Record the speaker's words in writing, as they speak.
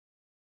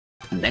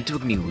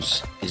Network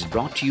News is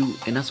brought to you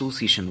in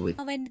association with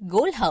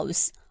Gold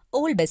House,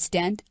 Old Bus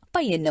Stand,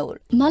 Payyanur.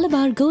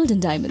 Malabar Gold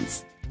and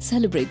Diamonds.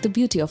 Celebrate the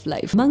beauty of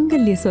life.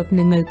 Mangalya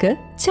Swapnangalku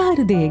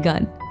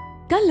Charudegan.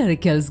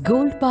 Kallarikals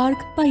Gold Park,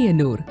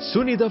 Payyanur.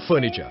 Sunitha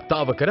Furniture,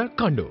 Tavakara,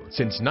 Kannur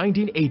since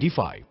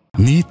 1985.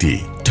 Neeti,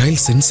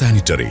 Tiles and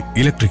Sanitary,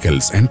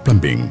 Electricals and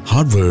Plumbing,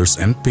 Hardwares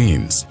and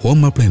Paints,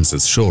 Home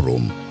Appliances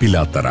Showroom,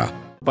 Pilatara.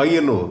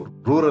 Payyanur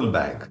Rural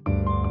Bank.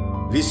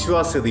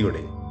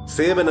 വിശ്വാസ്യതയുടെ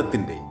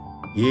സേവനത്തിന്റെ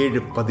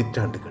 7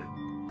 പതിറ്റാണ്ടുകൾ.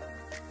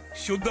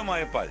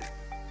 ശുദ്ധമായ പാൽ,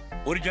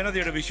 ഒരു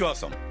ജനതയുടെ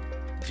വിശ്വാസം.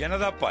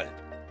 ജനതാ പാൽ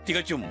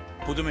തികച്ചും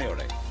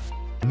പുതുമയോടെ.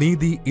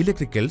 നീതി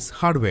electricals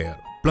hardware,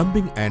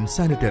 plumbing and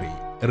sanitary,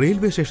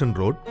 railway station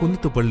road,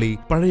 Kunnathupally,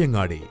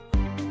 Pazhayangadi.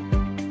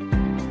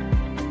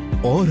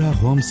 Aura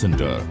Home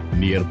Center,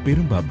 near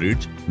Pirumba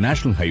Bridge,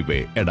 National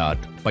Highway, Edat,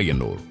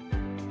 Payyanur.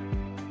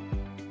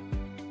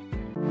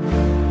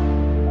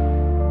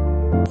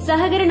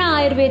 സഹകരണ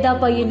ആയുർവേദ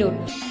പയ്യന്നൂർ.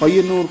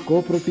 പയ്യന്നൂർ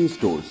കോഓപ്പറേറ്റീവ്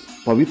സ്റ്റോഴ്സ്,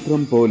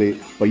 പവിത്രം പോലെ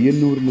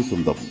പയ്യന്നൂരിന്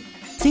സ്വന്തം.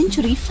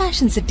 Century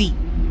Fashion City.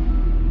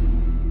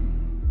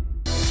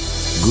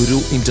 Guru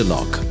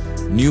Interlock,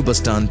 New Bus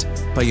Stand,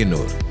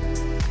 Payyanur.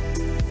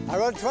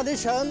 Our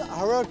tradition,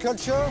 our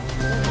culture.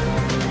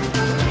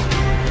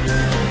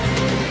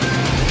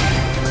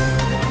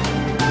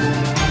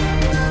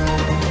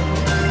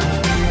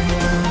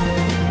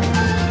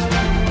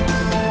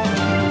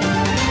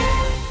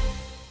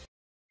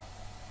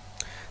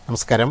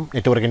 നമസ്കാരം.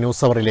 Network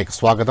news അവറിലേക്ക്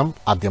സ്വാഗതം.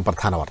 ആദ്യം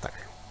പ്രധാന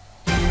വാർത്തകൾ.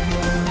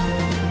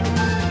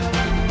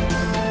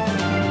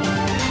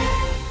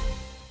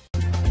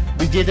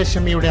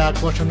 വിജയദശമിയുടെ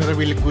ആഘോഷ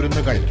നിറവിൽ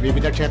കുരുന്നുകൾ.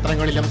 വിവിധ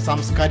ക്ഷേത്രങ്ങളിലും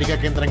സാംസ്കാരിക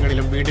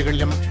കേന്ദ്രങ്ങളിലും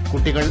വീടുകളിലും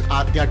കുട്ടികൾ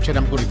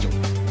ആദ്യാക്ഷരം കുറിച്ചു.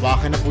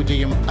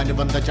 വാഹനപൂജയും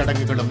അനുബന്ധ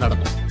ചടങ്ങുകളും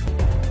നടന്നു.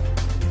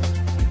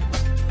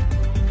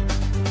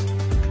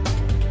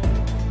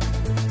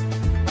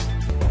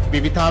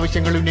 വിവിധ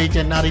ആവശ്യങ്ങൾ ഉന്നയിച്ച്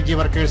NREG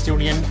workers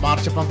union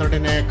March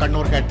 12-ന്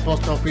Kannur head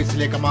post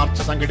ഓഫീസിലേക്ക്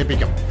മാർച്ച്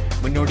സംഘടിപ്പിക്കും.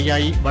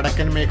 മുന്നോടിയായി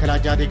വടക്കൻ മേഖലാ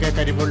ജാഥയ്ക്ക്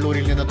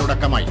കരിവള്ളൂരിൽ നിന്ന്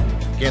തുടക്കമായി.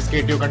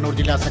 KSKTU കണ്ണൂർ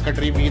ജില്ലാ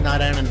സെക്രട്ടറി വി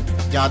നാരായണൻ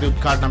ജാഥ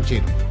ഉദ്ഘാടനം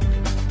ചെയ്തു.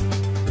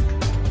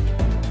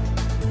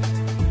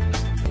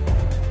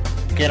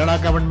 കേരള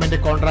ഗവൺമെന്റ്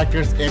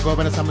കോൺട്രാക്ടേഴ്സ്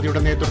ഏകോപന സമിതിയുടെ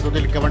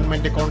നേതൃത്വത്തിൽ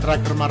ഗവൺമെന്റ്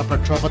കോൺട്രാക്ടർമാർ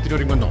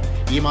പ്രക്ഷോഭത്തിനൊരുങ്ങുന്നു.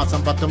 ഈ മാസം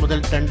 10 മുതൽ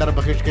ടെൻഡർ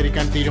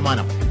ബഹിഷ്കരിക്കാൻ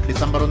തീരുമാനം.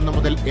 ഡിസംബർ 1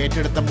 മുതൽ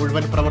ഏറ്റെടുത്ത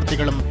മുഴുവൻ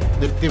പ്രവൃത്തികളും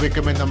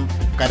നിർത്തിവെക്കുമെന്നും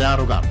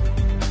കരാറുകാർ.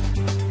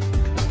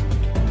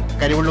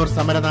 കരിവള്ളൂർ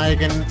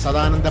സമരനായകൻ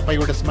സദാനന്ദ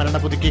പൈയുടെ സ്മരണ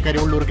പുതുക്കി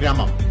കരിവള്ളൂർ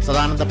ഗ്രാമം.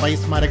 സദാനന്ദ പൈ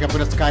സ്മാരക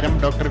പുരസ്കാരം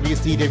ഡോക്ടർ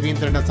VC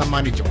രവീന്ദ്രന്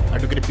സമ്മാനിച്ചു.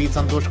 Advocate P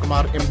Santhosh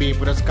Kumar MP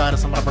പുരസ്കാര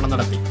സമർപ്പണം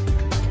നടത്തി.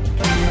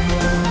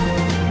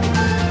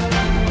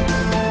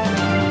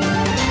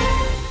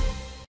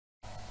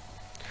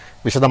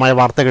 വിശദമായ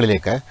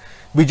വാർത്തകളിലേക്ക്.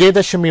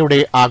 വിജയദശമിയുടെ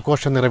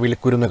ആഘോഷ നിറവിൽ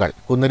കുരുന്നുകൾ.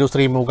 കുന്നൂർ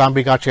ശ്രീ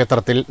മൂകാംബിക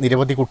ക്ഷേത്രത്തിൽ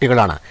നിരവധി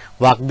കുട്ടികളാണ്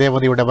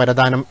വാഗ്ദേവതയുടെ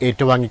വരദാനം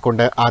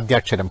ഏറ്റുവാങ്ങിക്കൊണ്ട്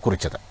ആദ്യാക്ഷരം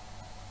കുറിച്ചത്.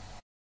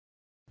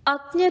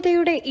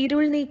 അജ്ഞതയുടെ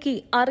ഇരുൾ നീക്കി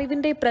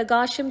അറിവിന്റെ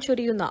പ്രകാശം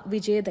ചൊരിയുന്ന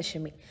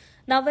വിജയദശമി.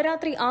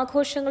 നവരാത്രി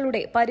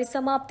ആഘോഷങ്ങളുടെ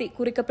പരിസമാപ്തി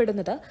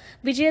കുറിക്കപ്പെടുന്നത്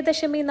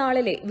വിജയദശമി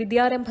നാളിലെ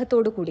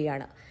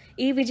വിദ്യാരംഭത്തോടുകൂടിയാണ്.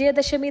 ഈ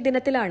വിജയദശമി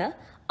ദിനത്തിലാണ്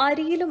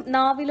അരിയിലും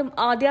നാവിലും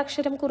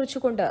ആദ്യാക്ഷരം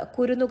കുറിച്ചുകൊണ്ട്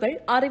കുരുന്നുകൾ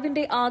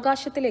അറിവിന്റെ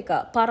ആകാശത്തിലേക്ക്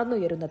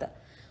പറന്നുയരുന്നത്.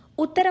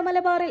 ഉത്തര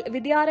മലബാറിൽ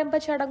വിദ്യാരംഭ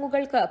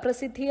ചടങ്ങുകൾക്ക്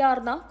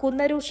പ്രസിദ്ധിയാർന്ന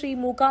കുന്നൂർ ശ്രീ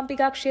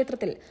മൂകാംബിക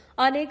ക്ഷേത്രത്തിൽ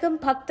അനേകം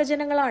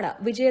ഭക്തജനങ്ങളാണ്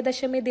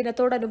വിജയദശമി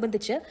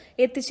ദിനത്തോടനുബന്ധിച്ച്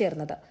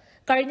എത്തിച്ചേർന്നത്.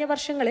 കഴിഞ്ഞ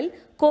വർഷങ്ങളിൽ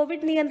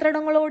കോവിഡ്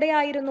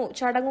നിയന്ത്രണങ്ങളോടെയായിരുന്നു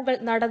ചടങ്ങുകൾ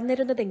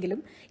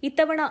നടന്നിരുന്നതെങ്കിലും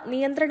ഇത്തവണ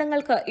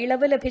നിയന്ത്രണങ്ങൾക്ക്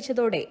ഇളവ്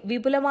ലഭിച്ചതോടെ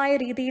വിപുലമായ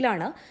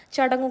രീതിയിലാണ്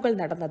ചടങ്ങുകൾ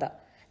നടന്നത്.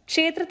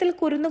 ക്ഷേത്രത്തിൽ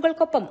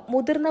കുരുന്നുകൾക്കൊപ്പം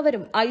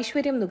മുതിർന്നവരും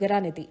ഐശ്വര്യം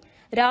നുകരാനെത്തി.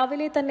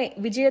 രാവിലെ തന്നെ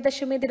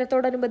വിജയദശമി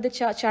ദിനത്തോടനുബന്ധിച്ച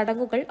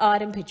ചടങ്ങുകൾ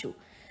ആരംഭിച്ചു.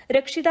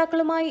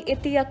 രക്ഷിതാക്കളുമായി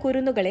എത്തിയ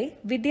കുരുന്നുകളെ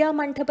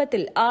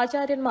വിദ്യാമണ്ഡപത്തിൽ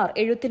ആചാര്യന്മാർ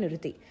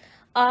എഴുത്തിനിരുത്തി.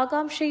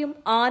 ആകാംക്ഷയും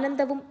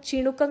ആനന്ദവും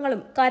ചിണുക്കങ്ങളും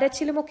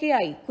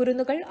കരച്ചിലുമൊക്കെയായി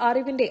കുരുന്നുകൾ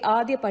അറിവിന്റെ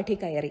ആദ്യ പടി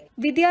കയറി.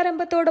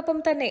 വിദ്യാരംഭത്തോടൊപ്പം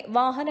തന്നെ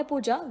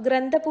വാഹനപൂജ,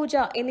 ഗ്രന്ഥപൂജ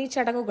എന്നീ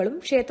ചടങ്ങുകളും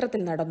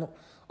ക്ഷേത്രത്തിൽ നടന്നു.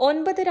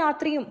 9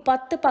 രാത്രിയും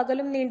 10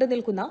 പകലും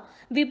നീണ്ടുനിൽക്കുന്ന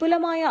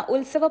വിപുലമായ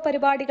ഉത്സവ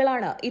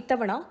പരിപാടികളാണ്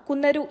ഇത്തവണ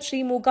കുന്നൂർ ശ്രീ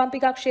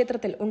മൂകാംബിക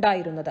ക്ഷേത്രത്തിൽ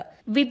ഉണ്ടായിരുന്നത്.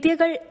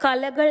 വിദ്യകൾ,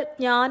 കലകൾ,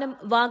 ജ്ഞാനം,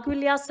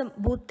 വാഗ്വിന്യാസം,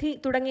 ബുദ്ധി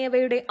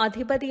തുടങ്ങിയവയുടെ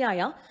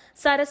അധിപതിയായ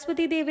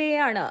സരസ്വതി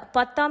ദേവിയെയാണ്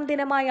 10ാം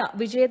ദിനമായ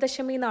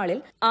വിജയദശമി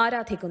നാളിൽ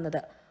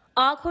ആരാധിക്കുന്നത്.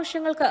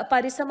 ആഘോഷങ്ങൾക്ക്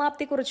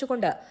പരിസമാപ്തി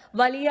കുറിച്ചുകൊണ്ട്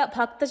വലിയ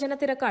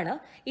ഭക്തജനത്തിരക്കാണ്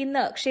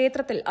ഇന്ന്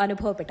ക്ഷേത്രത്തിൽ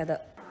അനുഭവപ്പെട്ടത്.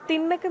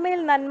 തിന്മയ്ക്കുമേൽ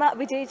നന്മ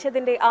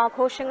വിജയിച്ചതിന്റെ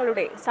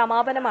ആഘോഷങ്ങളുടെ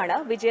സമാപനമാണ്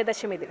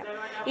വിജയദശമി ദിനം.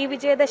 ഈ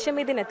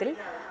വിജയദശമി ദിനത്തിൽ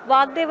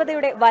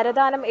വാഗ്ദേവതയുടെ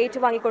വരദാനം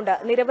ഏറ്റുവാങ്ങിക്കൊണ്ട്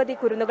നിരവധി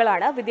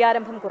കുരുന്നുകളാണ്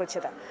വിദ്യാരംഭം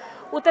കുറിച്ചത്.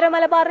 ഉത്തര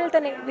മലബാറിൽ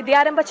തന്നെ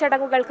വിദ്യാരംഭ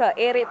ചടങ്ങുകൾക്ക്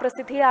ഏറെ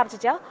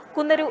പ്രസിദ്ധിയാർജിച്ച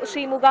കുന്നൂർ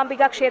ശ്രീ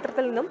മൂകാംബിക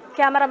ക്ഷേത്രത്തിൽ നിന്നും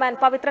ക്യാമറമാൻ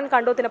പവിത്രൻ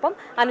കണ്ടോത്തിനൊപ്പം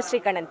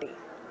അനുശ്രീ കണ്ണൻ.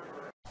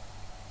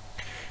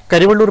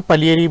 കരിവള്ളൂർ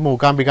പല്ലിയേരി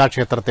മൂകാംബിക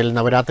ക്ഷേത്രത്തിൽ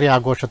നവരാത്രി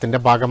ആഘോഷത്തിന്റെ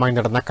ഭാഗമായി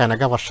നടന്ന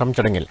കനകവർഷം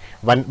ചടങ്ങിൽ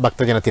വൻ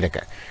ഭക്തജന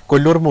തിരക്ക്.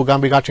 കൊല്ലൂർ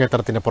മൂകാംബിക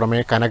ക്ഷേത്രത്തിന് പുറമെ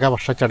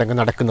കനകവർഷ ചടങ്ങ്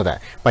നടക്കുന്നത്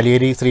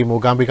പല്ലിയേരി ശ്രീ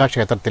മൂകാംബിക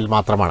ക്ഷേത്രത്തിൽ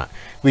മാത്രമാണ്.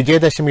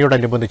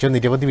 വിജയദശമിയോടനുബന്ധിച്ച്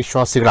നിരവധി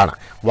വിശ്വാസികളാണ്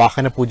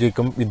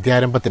വാഹനപൂജയ്ക്കും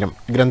വിദ്യാരംഭത്തിനും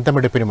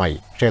ഗ്രന്ഥമെടുപ്പിനുമായി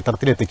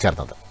ക്ഷേത്രത്തിൽ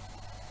എത്തിച്ചേർന്നത്.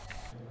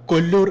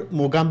 കൊല്ലൂർ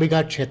മൂകാംബിക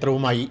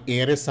ക്ഷേത്രവുമായി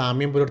ഏറെ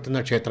സാമ്യം പുലർത്തുന്ന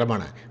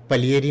ക്ഷേത്രമാണ്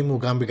പല്ലിയേരി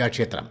മൂകാംബിക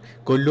ക്ഷേത്രം.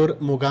 കൊല്ലൂർ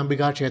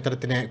മൂകാംബിക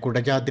ക്ഷേത്രത്തിന്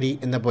കുടജാദ്രി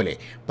എന്ന പോലെ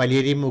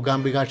പല്ലിയേരി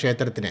മൂകാംബിക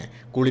ക്ഷേത്രത്തിന്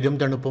കുളിരും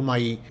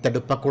തണുപ്പുമായി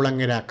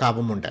തടുപ്പക്കുളങ്ങര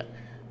കാവുമുണ്ട്.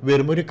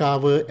 വെറുമൊരു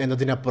കാവ്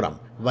എന്നതിനപ്പുറം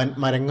വൻ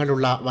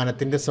മരങ്ങളുള്ള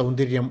വനത്തിന്റെ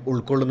സൗന്ദര്യം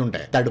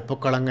ഉൾക്കൊള്ളുന്നുണ്ട്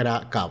തടുപ്പക്കുളങ്ങര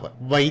കാവ്.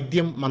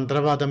 വൈദ്യം,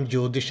 മന്ത്രവാദം,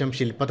 ജ്യോതിഷം,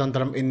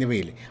 ശില്പതന്ത്രം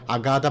എന്നിവയിൽ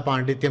അഗാധ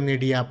പാണ്ഡിത്യം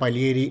നേടിയ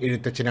പല്ലിയേരി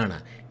എഴുത്തച്ഛനാണ്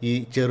ഈ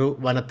ചെറു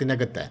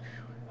വനത്തിനകത്ത്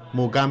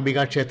മൂകാംബിക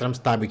ക്ഷേത്രം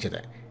സ്ഥാപിച്ചത്.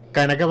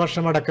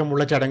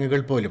 കനകവർഷമടക്കമുള്ള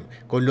ചടങ്ങുകൾ പോലും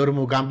കൊല്ലൂർ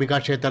മൂകാംബിക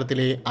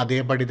ക്ഷേത്രത്തിലെ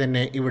അതേപടി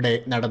തന്നെ ഇവിടെ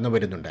നടന്നു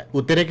വരുന്നുണ്ട്.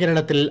 ഉത്തര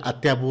കേരളത്തിൽ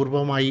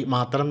അത്യപൂർവമായി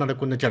മാത്രം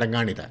നടക്കുന്ന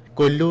ചടങ്ങാണിത്.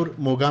 കൊല്ലൂർ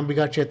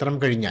മൂകാംബിക ക്ഷേത്രം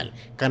കഴിഞ്ഞാൽ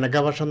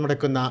കനകവർഷം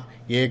നടക്കുന്ന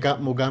ഏക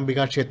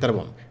മൂകാംബിക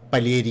ക്ഷേത്രവും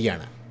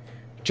പല്ലിയേരിയാണ്.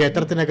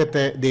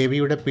 ക്ഷേത്രത്തിനകത്ത്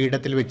ദേവിയുടെ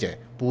പീഠത്തിൽ വെച്ച്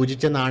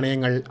പൂജിച്ച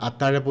നാണയങ്ങൾ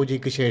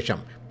അത്താഴപൂജയ്ക്ക് ശേഷം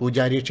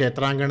പൂജാരി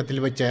ക്ഷേത്രാങ്കണത്തിൽ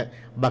വെച്ച്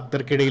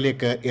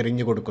ഭക്തർക്കിടയിലേക്ക്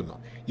എറിഞ്ഞുകൊടുക്കുന്നു.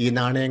 ഈ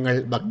നാണയങ്ങൾ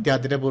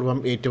ഭക്ത്യാദരപൂർവ്വം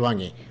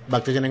ഏറ്റുവാങ്ങി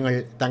ഭക്തജനങ്ങൾ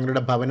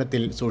തങ്ങളുടെ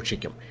ഭവനത്തിൽ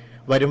സൂക്ഷിക്കും.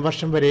 വരും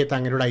വർഷം വരെ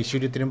തങ്ങളുടെ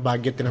ഐശ്വര്യത്തിനും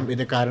ഭാഗ്യത്തിനും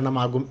ഇത്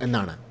കാരണമാകും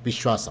എന്നാണ്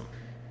വിശ്വാസം.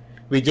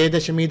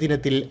 വിജയദശമി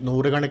ദിനത്തിൽ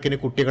നൂറുകണക്കിന്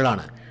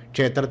കുട്ടികളാണ്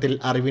ക്ഷേത്രത്തിൽ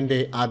അറിവിന്റെ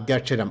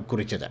ആദ്യാക്ഷരം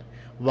കുറിച്ചത്.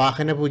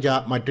 വാഹനപൂജ,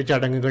 മറ്റു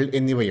ചടങ്ങുകൾ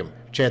എന്നിവയും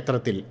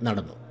ക്ഷേത്രത്തിൽ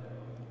നടന്നു.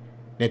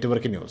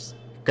 Network news,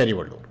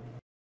 Karivellur.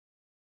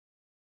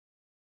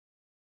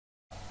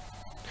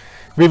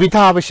 വിവിധ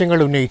ആവശ്യങ്ങൾ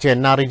ഉന്നയിച്ച്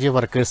NREG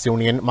workers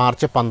union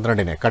March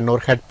 12-ന് Kannur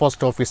head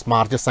post office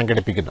March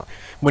സംഘടിപ്പിക്കുന്നു.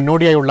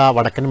 മുന്നോടിയായുള്ള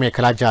വടക്കൻ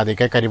മേഖലാ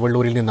ജാഥയ്ക്ക്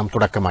കരിവള്ളൂരിൽ നിന്നും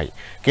തുടക്കമായി.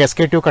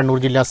 KSKTU കണ്ണൂർ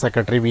ജില്ലാ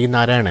സെക്രട്ടറി V.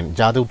 നാരായണൻ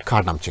ജാഥ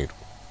ഉദ്ഘാടനം ചെയ്തു.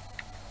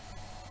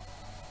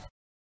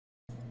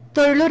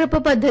 തൊഴിലുറപ്പ്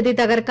പദ്ധതി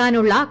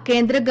തകർക്കാനുള്ള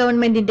കേന്ദ്ര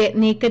ഗവൺമെന്റിന്റെ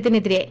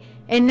നീക്കത്തിനെതിരെ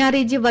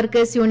NREG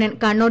വർക്കേഴ്സ് യൂണിയൻ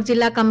കണ്ണൂർ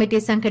ജില്ലാ കമ്മിറ്റി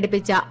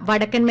സംഘടിപ്പിച്ച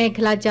വടക്കൻ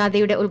മേഖലാ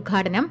ജാഥയുടെ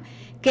ഉദ്ഘാടനം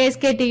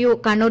KSKTU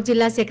കണ്ണൂർ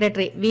ജില്ലാ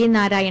സെക്രട്ടറി V.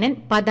 നാരായണൻ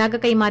പതാക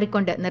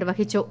കൈമാറിക്കൊണ്ട്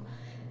നിർവഹിച്ചു.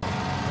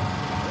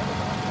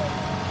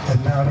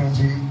 NREG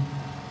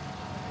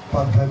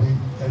പദ്ധതി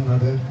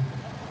എന്നത്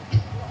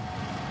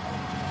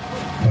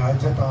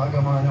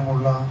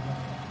രാജ്യത്താകമാനമുള്ള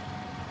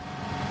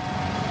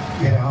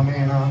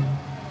ഗ്രാമീണ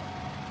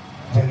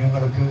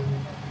ജനങ്ങൾക്ക്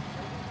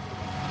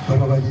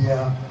ഒരു വലിയ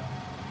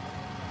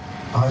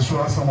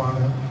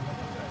ആശ്വാസമാണ്,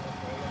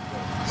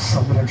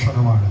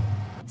 സംരക്ഷണമാണ്.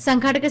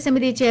 സംഘാടക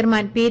സമിതി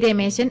ചെയർമാൻ P.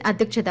 രമേശൻ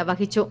അധ്യക്ഷത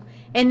വഹിച്ചു.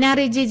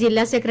 NREG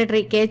ജില്ലാ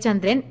സെക്രട്ടറി K.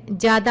 ചന്ദ്രൻ,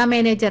 ജാഥ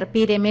manager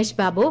P. Ramesh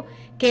Babu,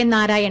 K.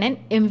 Narayanan,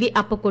 MV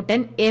Appukuttan,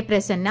 A.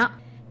 Prasanna,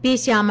 P.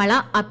 Shyamala,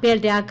 അപ്പേൽ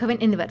Raghavan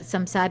എന്നിവർ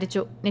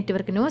സംസാരിച്ചു.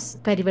 Network news,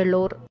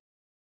 Karivellur.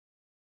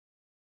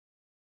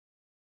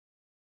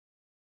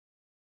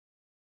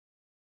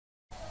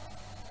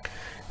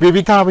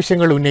 വിവിധ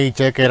ആവശ്യങ്ങൾ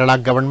ഉന്നയിച്ച് കേരള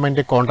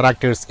ഗവൺമെന്റ്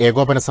കോൺട്രാക്ടേഴ്സ്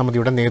ഏകോപന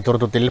സമിതിയുടെ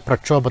നേതൃത്വത്തിൽ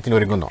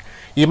പ്രക്ഷോഭത്തിനൊരുങ്ങുന്നു.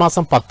 ഈ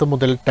മാസം 10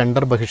 മുതൽ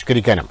ടെൻഡർ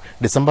ബഹിഷ്കരിക്കാനും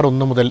ഡിസംബർ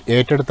 1 മുതൽ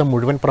ഏറ്റെടുത്ത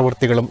മുഴുവൻ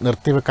പ്രവൃത്തികളും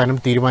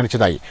നിർത്തിവെക്കാനും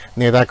തീരുമാനിച്ചതായി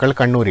നേതാക്കൾ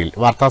കണ്ണൂരിൽ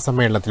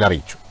വാർത്താസമ്മേളനത്തിൽ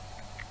അറിയിച്ചു.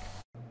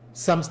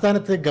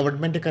 സംസ്ഥാനത്ത്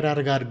ഗവൺമെന്റ്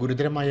കരാറുകാർ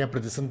ഗുരുതരമായ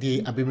പ്രതിസന്ധിയെ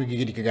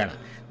അഭിമുഖീകരിക്കുകയാണ്.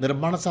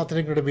 നിർമ്മാണ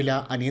സാധനങ്ങളുടെ വില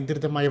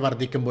അനിയന്ത്രിതമായി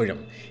വർദ്ധിക്കുമ്പോഴും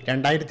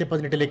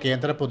 2018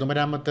 കേന്ദ്ര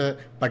പൊതുമരാമത്ത്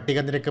പട്ടിക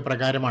നിരക്ക്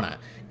പ്രകാരമാണ്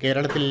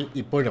കേരളത്തിൽ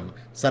ഇപ്പോഴും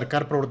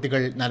സർക്കാർ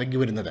പ്രവൃത്തികൾ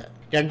നൽകിവരുന്നത്.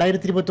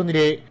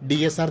 2021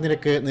 DSR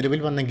നിരക്ക്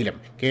നിലവിൽ വന്നെങ്കിലും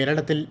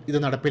കേരളത്തിൽ ഇത്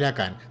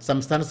നടപ്പിലാക്കാൻ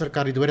സംസ്ഥാന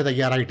സർക്കാർ ഇതുവരെ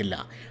തയ്യാറായിട്ടില്ല.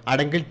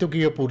 അടങ്കൽ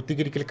തുകയോ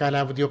പൂർത്തീകരിക്കൽ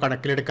കാലാവധിയോ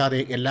കണക്കിലെടുക്കാതെ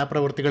എല്ലാ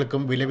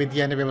പ്രവൃത്തികൾക്കും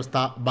വിലവ്യതിയാന വ്യവസ്ഥ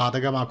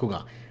ബാധകമാക്കുക,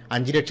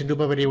 5 ലക്ഷം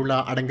രൂപ വരെയുള്ള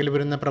അടങ്കൽ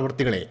വരുന്ന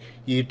പ്രവൃത്തികളെ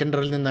ഈ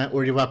ടെൻഡറിൽ നിന്ന്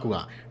ഒഴിവാക്കുക,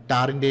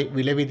 ടാറിന്റെ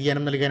വില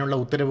വ്യതിയാനം നൽകാനുള്ള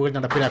ഉത്തരവുകൾ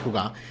നടപ്പിലാക്കുക,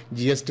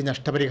 GST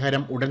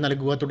നഷ്ടപരിഹാരം ഉടൻ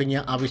നൽകുക തുടങ്ങിയ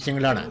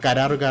ആവശ്യങ്ങളാണ്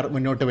കരാറുകാർ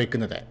മുന്നോട്ട്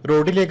വയ്ക്കുന്നത്.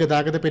 റോഡിലെ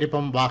ഗതാഗത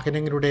പെരുപ്പം,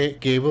 വാഹനങ്ങളുടെ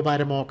കേവ്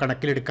ഭാരമോ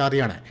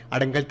കണക്കിലെടുക്കാതെയാണ്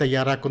അടങ്കൽ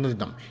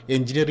തയ്യാറാക്കുന്നതെന്നും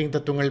എഞ്ചിനീയറിംഗ്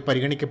തത്വങ്ങൾ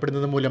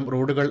പരിഗണിക്കപ്പെടുന്നത് മൂലം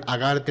റോഡുകൾ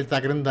അകാലത്തിൽ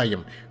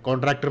തകരുന്നതായും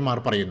കോൺട്രാക്ടർമാർ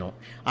പറയുന്നു.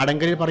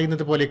 അടങ്കലിൽ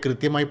പറയുന്നത് പോലെ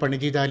കൃത്യമായി പണി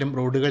ചെയ്താലും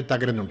റോഡുകൾ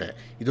തകരുന്നുണ്ട്.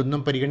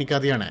 ഇതൊന്നും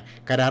പരിഗണിക്കാതെയാണ്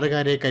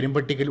കരാറുകാരെ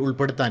കരിമ്പട്ടികയിൽ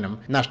ഉൾപ്പെടുത്താനും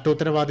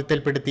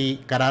നഷ്ടോത്തരവാദിത്തത്തിൽപ്പെടുത്തി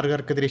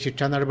കരാറുകാർക്കെതിരെ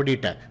ശിക്ഷാ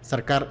നടപടിയിട്ട്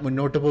സർക്കാർ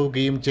മുന്നോട്ടു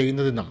പോവുകയും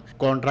ചെയ്യുന്നതെന്നും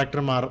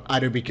കോൺട്രാക്ടർമാർ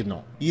ആരോപിക്കുന്നു.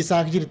 ഈ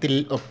സാഹചര്യത്തിൽ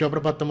ഒക്ടോബർ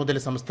 10 മുതൽ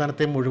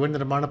സംസ്ഥാനത്തെ മുഴുവൻ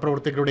നിർമ്മാണ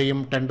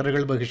പ്രവൃത്തികളുടെയും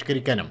ടെൻഡറുകൾ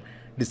ബഹിഷ്കരിക്കാനും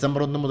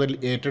ഡിസംബർ 1 മുതൽ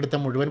ഏറ്റെടുത്ത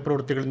മുഴുവൻ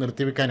പ്രവൃത്തികൾ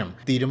നിർത്തിവെക്കാനും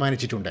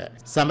തീരുമാനിച്ചിട്ടുണ്ട്.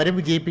 സമരം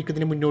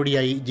വിജയിപ്പിക്കുന്നതിന്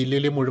മുന്നോടിയായി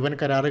ജില്ലയിലെ മുഴുവൻ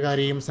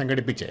കരാറുകാരെയും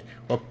സംഘടിപ്പിച്ച്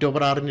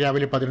ഒക്ടോബർ 6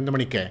 രാവിലെ 11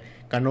 മണിക്ക്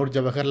കണ്ണൂർ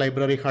ജവഹർ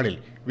ലൈബ്രറി ഹാളിൽ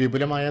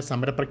വിപുലമായ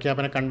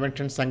സമരപ്രഖ്യാപന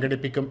കൺവെൻഷൻ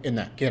സംഘടിപ്പിക്കും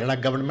എന്ന് കേരള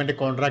ഗവൺമെന്റ്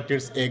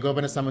കോൺട്രാക്ടേഴ്സ്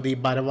ഏകോപന സമിതി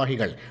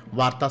ഭാരവാഹികൾ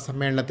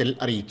വാർത്താസമ്മേളനത്തിൽ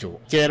അറിയിച്ചു.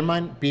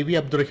 Chairman PV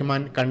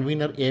Abdurahman,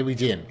 convener A.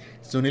 Vijayan,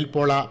 Sunil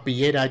പോള,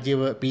 PA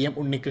രാജീവ്, PM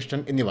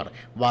ഉണ്ണികൃഷ്ണൻ എന്നിവർ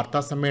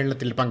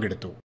വാർത്താസമ്മേളനത്തിൽ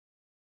പങ്കെടുത്തു.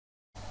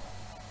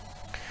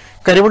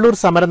 കരിവള്ളൂർ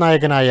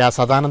സമരനായകനായ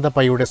സദാനന്ദ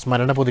പൈയുടെ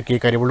സ്മരണ പുതുക്കി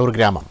കരിവള്ളൂർ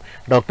ഗ്രാമം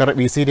ഡോക്ടർ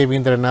വി.സി.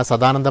 രവീന്ദ്രന്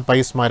സദാനന്ദ പൈ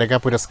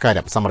സ്മാരക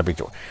പുരസ്കാരം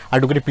സമർപ്പിച്ചു.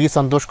 Advocate P.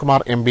 Santhosh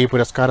Kumar MP.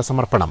 പുരസ്കാര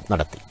സമർപ്പണം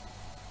നടത്തി.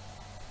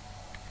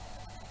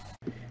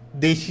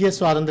 ദേശീയ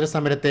സ്വാതന്ത്ര്യ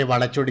സമരത്തെ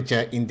വളച്ചൊടിച്ച്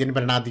ഇന്ത്യൻ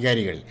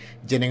ഭരണാധികാരികൾ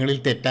ജനങ്ങളിൽ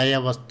തെറ്റായ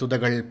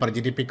വസ്തുതകൾ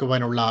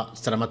പ്രചരിപ്പിക്കുവാനുള്ള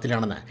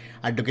ശ്രമത്തിലാണെന്ന്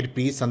advocate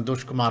P.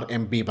 Santhosh Kumar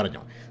MP.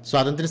 പറഞ്ഞു.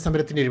 സ്വാതന്ത്ര്യ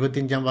സമരത്തിന്റെ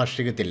 75ാം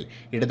വാർഷികത്തിൽ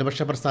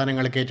ഇടതുപക്ഷ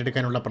പ്രസ്ഥാനങ്ങൾക്ക്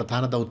ഏറ്റെടുക്കാനുള്ള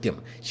പ്രധാന ദൗത്യം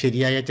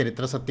ശരിയായ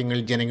ചരിത്ര സത്യങ്ങൾ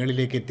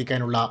ജനങ്ങളിലേക്ക്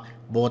എത്തിക്കാനുള്ള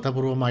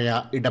ബോധപൂർവമായ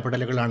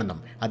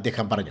ഇടപെടലുകളാണെന്നും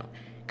അദ്ദേഹം പറഞ്ഞു.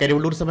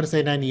 കരിവള്ളൂർ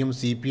സമരസേനാനിയും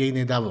CPI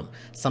നേതാവും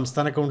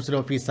സംസ്ഥാന കൗൺസിൽ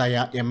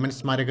ഓഫീസായ MN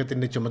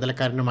സ്മാരകത്തിന്റെ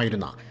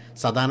ചുമതലക്കാരനുമായിരുന്ന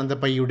സദാനന്ദ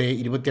പൈയുടെ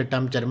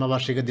 28ാം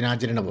ചരമവാർഷിക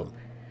ദിനാചരണവും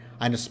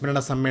അനുസ്മരണ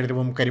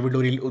സമ്മേളനവും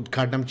കരിവള്ളൂരിൽ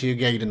ഉദ്ഘാടനം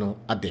ചെയ്യുകയായിരുന്നു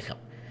അദ്ദേഹം.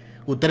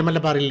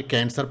 ഉത്തരമലബാറിൽ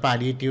ക്യാൻസർ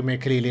പാലിയേറ്റീവ്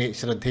മേഖലയിലെ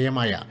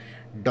ശ്രദ്ധേയമായ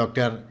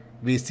ഡോക്ടർ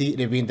വി.സി.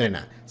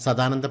 രവീന്ദ്രന്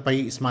സദാനന്ദ പൈ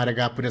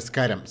സ്മാരക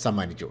പുരസ്കാരം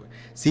സമ്മാനിച്ചു.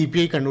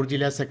 CPI കണ്ണൂർ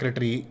ജില്ലാ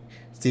സെക്രട്ടറി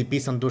CP.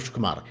 സന്തോഷ്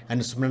കുമാർ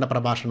അനുസ്മരണ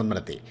പ്രഭാഷണം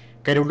നടത്തി.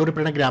 കരിവള്ളൂർ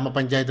പിണ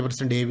ഗ്രാമപഞ്ചായത്ത്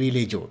president A.V.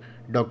 Leju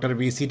doctor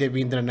VC.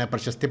 രവീന്ദ്രന്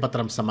പ്രശസ്തി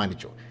പത്രം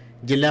സമ്മാനിച്ചു.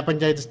 ജില്ലാ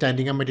panchayat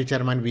standing committee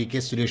chairman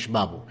V.K. Suresh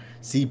Babu,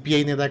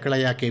 CPI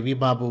നേതാക്കളായ K.V.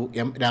 Babu,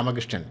 M.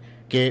 Ramakrishnan,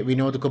 K.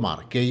 Vinod Kumar,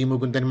 K.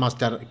 Mukundan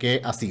master, K.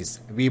 Azeez,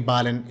 V.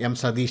 ബാലൻ, M.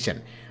 സതീശൻ,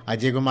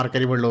 അജയകുമാർ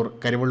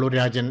കരിവള്ളൂർ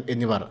രാജൻ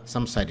എന്നിവർ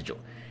സംസാരിച്ചു.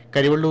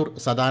 കരിവള്ളൂർ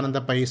സദാനന്ദ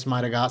പൈ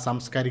സ്മാരക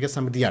സാംസ്കാരിക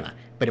സമിതിയാണ്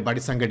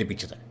പരിപാടി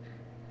സംഘടിപ്പിച്ചത്.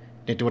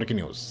 Network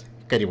news,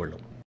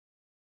 Karivellur.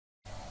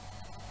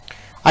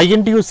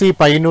 INTUC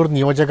Payyanur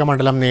നിയോജക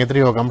മണ്ഡലം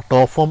നേതൃയോഗം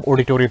ടോഫോം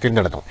ഓഡിറ്റോറിയത്തിൽ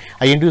നടന്നു.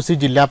 INTUC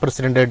ജില്ലാ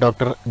president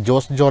doctor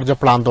Jose George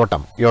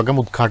Planthottam യോഗം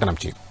ഉദ്ഘാടനം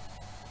ചെയ്തു.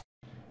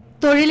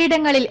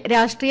 തൊഴിലിടങ്ങളിൽ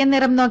രാഷ്ട്രീയ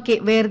നിറം നോക്കി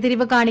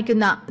വേർതിരിവ്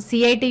കാണിക്കുന്ന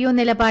CITU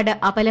നിലപാട്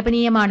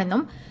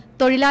അപലപനീയമാണെന്നും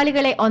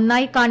തൊഴിലാളികളെ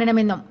ഒന്നായി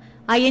കാണണമെന്നും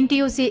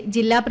INTUC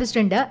ജില്ലാ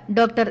president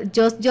doctor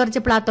Jose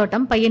George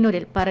Plathottam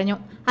പയ്യന്നൂരിൽ പറഞ്ഞു.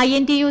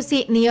 INTUC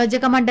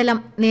നിയോജക മണ്ഡലം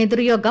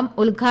നേതൃയോഗം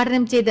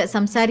ഉദ്ഘാടനം ചെയ്ത്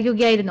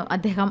സംസാരിക്കുകയായിരുന്നു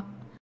അദ്ദേഹം.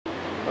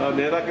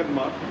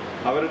 നേതാക്കന്മാർ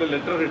അവരുടെ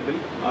ലെറ്റർ ഹെഡിൽ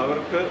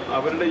അവർക്ക്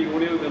അവരുടെ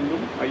യൂണിയനിൽ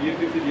നിന്നും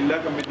INTUC ജില്ലാ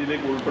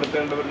കമ്മിറ്റിയിലേക്ക്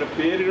ഉൾപ്പെടുത്തേണ്ടവരുടെ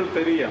പേരുകൾ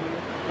തരികയാണ്.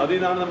 അതിൽ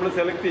നിന്നാണ് നമ്മൾ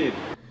സെലക്ട്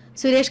ചെയ്യുന്നത്.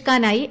 സുരേഷ്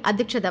കാനായി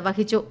അധ്യക്ഷത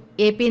വഹിച്ചു.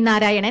 AP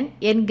Narayanan,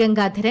 N.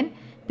 Gangadharan,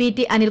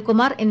 PT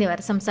Anilkumar എന്നിവർ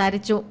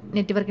സംസാരിച്ചു.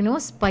 Network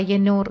news,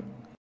 Payyanur.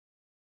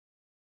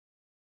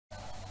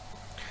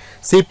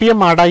 CPM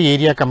മാട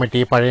area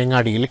committee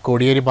പഴയങ്ങാടിയിൽ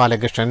Kodiyeri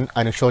Balakrishnan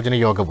അനുശോചന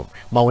യോഗവും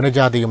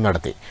മൗനജാഥയും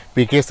നടത്തി.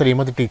 PK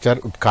ശ്രീമതി ടീച്ചർ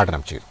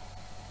ഉദ്ഘാടനം ചെയ്തു.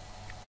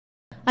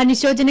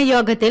 അനുശോചന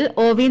യോഗത്തിൽ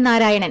OV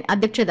നാരായണൻ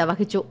അധ്യക്ഷത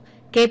വഹിച്ചു.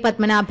 K.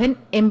 Padmanabhan,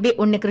 MB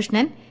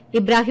Unnikrishnan,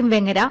 Ibrahim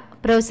Vengara,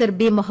 professor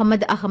B.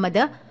 Muhammad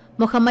Ahmed,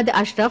 Muhammad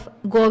Ashraf,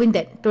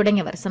 Govindan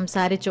തുടങ്ങിയവർ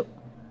സംസാരിച്ചു.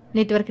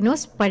 Network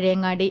news,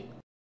 Pazhayangadi.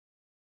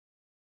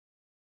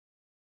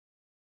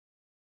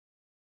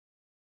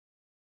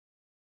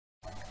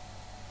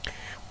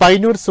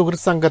 പയ്യന്നൂർ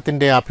സുഹൃത്ത്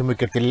സംഘത്തിന്റെ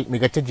ആഭിമുഖ്യത്തിൽ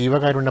മികച്ച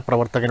ജീവകാരുണ്യ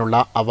പ്രവർത്തകനുള്ള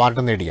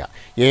അവാർഡ് നേടിയ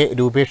A.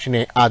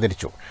 രൂപേഷിനെ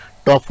ആദരിച്ചു.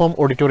 ടോപ്ഫോം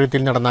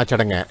ഓഡിറ്റോറിയത്തിൽ നടന്ന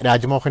ചടങ്ങ്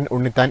രാജ്മോഹൻ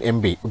ഉണ്ണിത്താൻ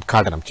MP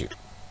ഉദ്ഘാടനം ചെയ്തു.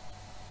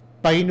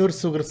 പയ്യന്നൂർ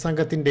സുഹൃത്ത്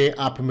സംഘത്തിന്റെ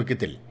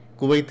ആഭിമുഖ്യത്തിൽ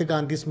കുവൈത്ത്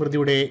ഗാന്ധി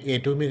സ്മൃതിയുടെ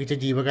ഏറ്റവും മികച്ച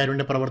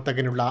ജീവകാരുണ്യ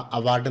പ്രവർത്തകനുള്ള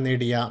അവാർഡ്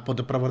നേടിയ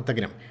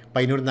പൊതുപ്രവർത്തകനും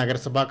പയ്യന്നൂർ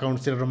നഗരസഭാ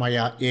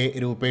കൌൺസിലറുമായ A.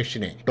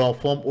 രൂപേഷിനെ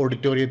ടോപ്ഫോം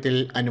ഓഡിറ്റോറിയത്തിൽ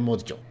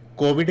അനുമോദിച്ചു.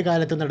 കോവിഡ്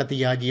കാലത്ത്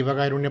നടത്തിയ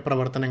ജീവകാരുണ്യ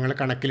പ്രവർത്തനങ്ങൾ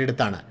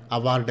കണക്കിലെടുത്താണ്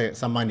അവാർഡ്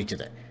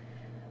സമ്മാനിച്ചത്.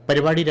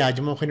 പരിപാടി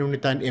രാജ്മോഹൻ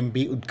ഉണ്ണിത്താൻ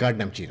MP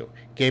ഉദ്ഘാടനം ചെയ്തു.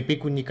 KP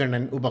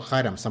കുഞ്ഞിക്കണ്ണൻ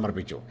ഉപഹാരം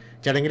സമർപ്പിച്ചു.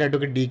 ചടങ്ങിൽ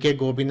അഡ്വക്കേറ്റ് DK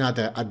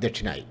ഗോപിനാഥ്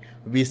അധ്യക്ഷനായി.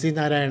 VC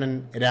നാരായണൻ,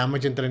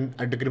 രാമചന്ദ്രൻ,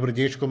 അഡ്വക്കേറ്റ്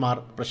ബ്രജേഷ് കുമാർ,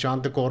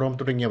 പ്രശാന്ത് കോറോം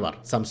തുടങ്ങിയവർ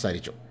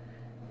സംസാരിച്ചു.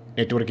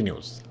 Network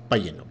news,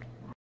 Payyanur.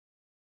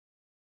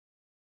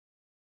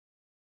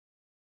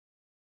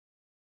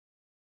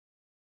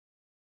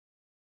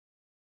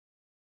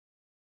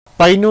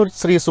 പയ്യന്നൂർ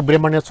ശ്രീ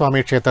സുബ്രഹ്മണ്യ സ്വാമി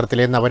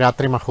ക്ഷേത്രത്തിലെ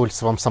നവരാത്രി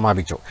മഹോത്സവം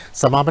സമാപിച്ചു.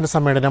 സമാപന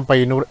സമ്മേളനം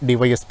പയ്യന്നൂർ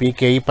DYSP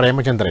KE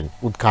പ്രേമചന്ദ്രൻ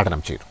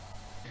ഉദ്ഘാടനം ചെയ്തു.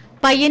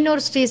 പയ്യന്നൂർ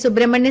ശ്രീ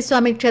സുബ്രഹ്മണ്യ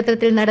സ്വാമി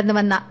ക്ഷേത്രത്തിൽ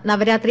നടന്നുവന്ന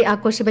നവരാത്രി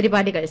ആഘോഷ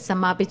പരിപാടികൾ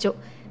സമാപിച്ചു.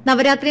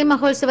 നവരാത്രി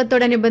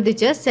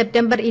മഹോത്സവത്തോടനുബന്ധിച്ച്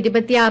സെപ്റ്റംബർ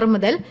 26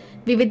 മുതൽ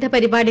വിവിധ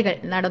പരിപാടികൾ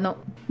നടന്നു.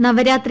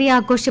 നവരാത്രി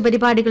ആഘോഷ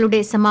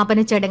പരിപാടികളുടെ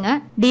സമാപന ചടങ്ങ്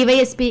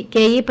DYSP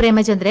KE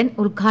പ്രേമചന്ദ്രൻ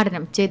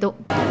ഉദ്ഘാടനം ചെയ്തു.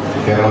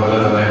 കേരളത്തിലെ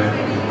തന്നെ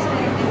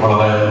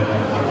വളരെ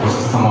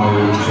പ്രശസ്തമായ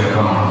ഒരു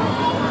ക്ഷേത്രമാണ്.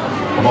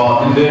 അപ്പോൾ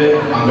അതിൻ്റെ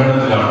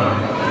അങ്കണത്തിലാണ്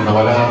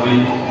നവരാത്രി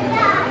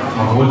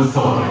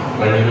മഹോത്സവം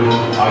കഴിഞ്ഞൊരു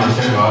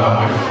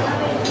ആഴ്ചകാലമായി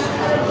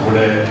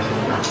ഇവിടെ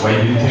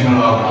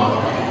വൈവിധ്യങ്ങളാർന്ന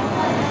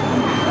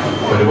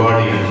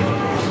പരിപാടികൾ,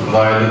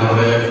 അതായത്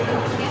നമ്മുടെ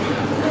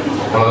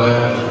വളരെ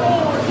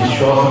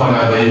വിശ്വാസമായ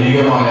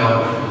ദൈവികമായ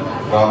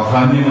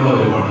പ്രാധാന്യമുള്ള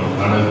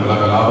പരിപാടികളാണ് ഉള്ള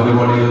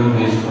കലാപരിപാടികൾ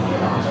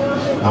ഉദ്ദേശിക്കുന്നത്.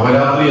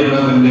 നവരാത്രി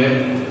എന്നതിൻ്റെ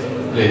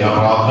ആ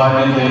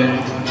പ്രാധാന്യത്തെ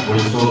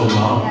ഒഴിച്ചോതുന്ന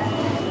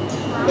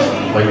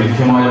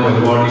വൈവിധ്യമായ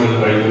പരിപാടികൾ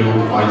കഴിഞ്ഞൊരു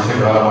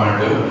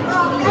ആഴ്ചക്കാലമായിട്ട്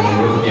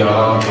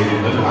 26-ാം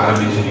തീയതി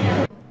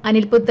ആരംഭിച്ചിരിക്കുകയാണ്.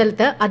 അനിൽ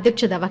പുത്തലത്ത്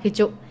അധ്യക്ഷത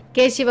വഹിച്ചു.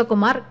 K.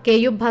 Shivakumar,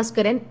 KU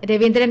Bhaskaran,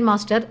 Raveendran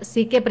master,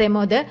 CK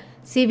Pramod,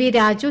 CV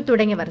Raju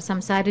തുടങ്ങിയവർ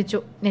സംസാരിച്ചു.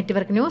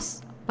 Network news,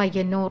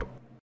 Payyanur.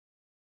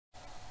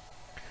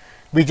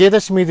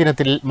 വിജയദശമി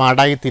ദിനത്തിൽ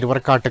മാടായി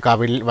തിരുവർക്കാട്ട്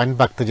കാവിൽ വൻ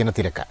ഭക്തജന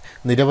തിരക്ക്.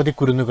 നിരവധി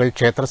കുരുന്നുകൾ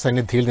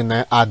ക്ഷേത്രസന്നിധിയിൽ നിന്ന്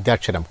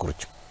ആദ്യാക്ഷരം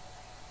കുറിച്ചു.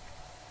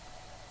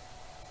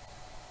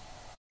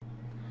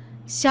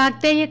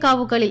 ശാക്തേയ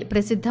കാവുകളിൽ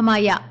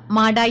പ്രസിദ്ധമായ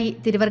മാടായി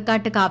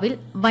തിരുവർക്കാട്ട് കാവിൽ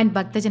വൻ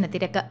ഭക്തജന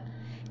തിരക്ക്.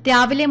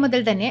 രാവിലെ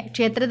മുതൽ തന്നെ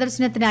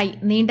ക്ഷേത്രദർശനത്തിനായി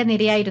നീണ്ട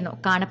നിരയായിരുന്നു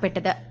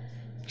കാണപ്പെട്ടത്.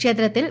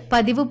 ക്ഷേത്രത്തിൽ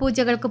പതിവ്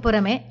പൂജകൾക്ക്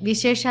പുറമെ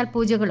വിശേഷാൽ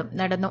പൂജകളും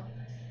നടന്നു.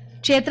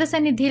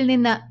 ക്ഷേത്രസന്നിധിയിൽ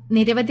നിന്ന്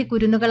നിരവധി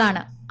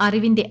കുരുന്നുകളാണ്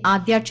അറിവിന്റെ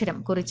ആദ്യാക്ഷരം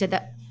കുറിച്ചത്.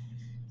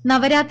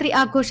 നവരാത്രി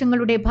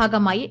ആഘോഷങ്ങളുടെ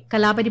ഭാഗമായി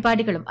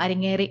കലാപരിപാടികളും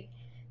അരങ്ങേറി.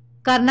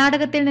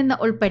 കർണാടകത്തിൽ നിന്ന്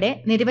ഉൾപ്പെടെ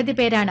നിരവധി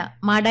പേരാണ്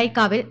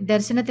മാടായിക്കാവിൽ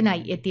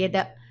ദർശനത്തിനായി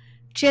എത്തിയത്.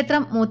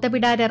 ക്ഷേത്രം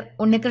മൂത്തപിടാരർ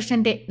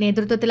ഉണ്ണികൃഷ്ണന്റെ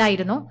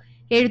നേതൃത്വത്തിലായിരുന്നു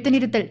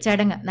എഴുത്തിനിരുത്തൽ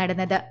ചടങ്ങ്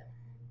നടന്നത്.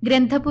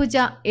 ഗ്രന്ഥപൂജ,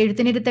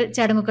 എഴുത്തിനിരുത്തൽ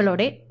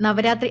ചടങ്ങുകളോടെ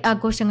നവരാത്രി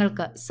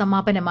ആഘോഷങ്ങൾക്ക്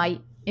സമാപനമായി.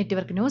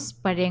 Network news,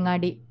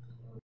 Pazhayangadi.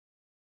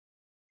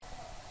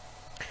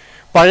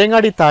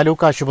 പഴയങ്ങാടി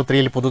താലൂക്ക്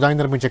ആശുപത്രിയിൽ പുതുതായി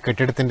നിർമ്മിച്ച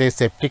കെട്ടിടത്തിന്റെ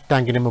സെപ്റ്റിക്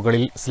ടാങ്കിന്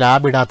മുകളിൽ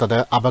സ്ലാബ് ഇടാത്തത്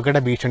അപകട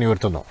ഭീഷണി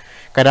ഉയർത്തുന്നു.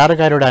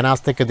 കരാറുകാരുടെ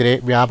അനാസ്ഥയ്ക്കെതിരെ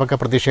വ്യാപക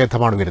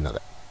പ്രതിഷേധമാണ് വരുന്നത്.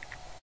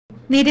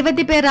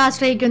 നിരവധി പേർ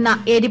ആശ്രയിക്കുന്ന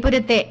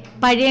എരിപുരത്തെ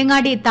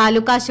പഴയങ്ങാടി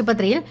താലൂക്ക്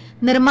ആശുപത്രിയിൽ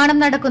നിർമ്മാണം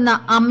നടക്കുന്ന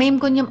അമ്മയും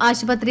കുഞ്ഞും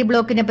ആശുപത്രി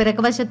ബ്ലോക്കിന്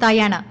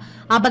പിറകുവശത്തായാണ്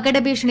അപകട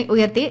ഭീഷണി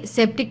ഉയർത്തി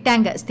സെപ്റ്റിക്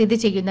ടാങ്ക് സ്ഥിതി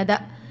ചെയ്യുന്നത്.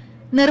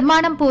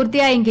 നിർമ്മാണം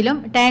പൂർത്തിയായെങ്കിലും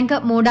ടാങ്ക്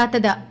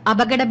മൂടാത്തത്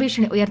അപകട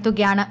ഭീഷണി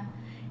ഉയർത്തുകയാണ്.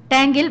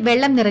 ടാങ്കിൽ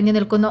വെള്ളം നിറഞ്ഞു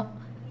നിൽക്കുന്നു.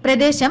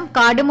 പ്രദേശം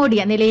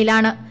കാടുമൂടിയ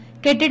നിലയിലാണ്.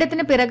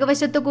 കെട്ടിടത്തിന്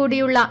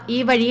പിറകുവശത്തുകൂടിയുള്ള ഈ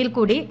വഴിയിൽ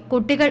കൂടി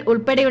കുട്ടികൾ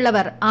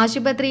ഉൾപ്പെടെയുള്ളവർ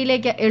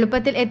ആശുപത്രിയിലേക്ക്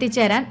എളുപ്പത്തിൽ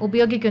എത്തിച്ചേരാൻ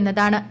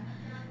ഉപയോഗിക്കുന്നതാണ്.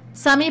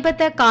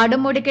 സമീപത്ത്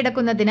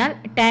കാടുമൂടിക്കിടക്കുന്നതിനാൽ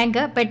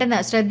ടാങ്ക് പെട്ടെന്ന്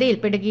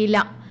ശ്രദ്ധയിൽപ്പെടുകയില്ല.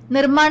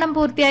 നിർമ്മാണം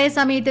പൂർത്തിയായ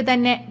സമയത്ത്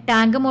തന്നെ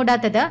ടാങ്ക്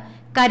മൂടാത്തത്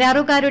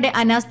കരാറുകാരുടെ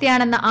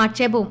അനാസ്ഥയാണെന്ന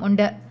ആക്ഷേപവും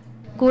ഉണ്ട്.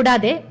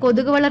 കൂടാതെ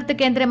കൊതുക് വളർത്തു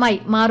കേന്ദ്രമായി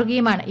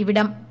മാറുകയുമാണ്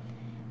ഇവിടം.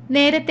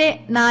 നേരത്തെ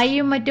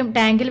നായയും മറ്റും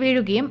ടാങ്കിൽ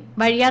വീഴുകയും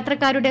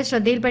വഴിയാത്രക്കാരുടെ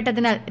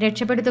ശ്രദ്ധയിൽപ്പെട്ടതിനാൽ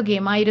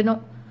രക്ഷപ്പെടുത്തുകയുമായിരുന്നു.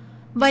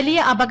 വലിയ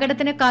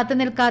അപകടത്തിന്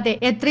കാത്തുനിൽക്കാതെ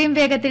എത്രയും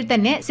വേഗത്തിൽ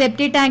തന്നെ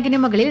സെപ്റ്റി ടാങ്കിനു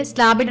മുകളിൽ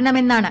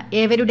സ്ലാബിടണമെന്നാണ്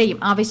ഏവരുടെയും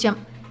ആവശ്യം.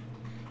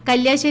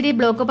 കല്യാശ്ശേരി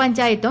ബ്ലോക്ക്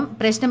പഞ്ചായത്തും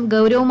പ്രശ്നം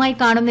ഗൌരവമായി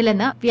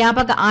കാണുന്നില്ലെന്ന്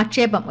വ്യാപക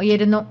ആക്ഷേപം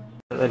ഉയരുന്നു.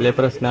 വലിയ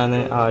പ്രശ്നമാണ്.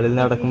 ആളിൽ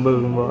നടക്കുമ്പോൾ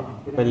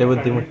വലിയ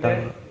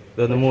ബുദ്ധിമുട്ടാണ്.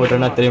 ഇതൊന്ന്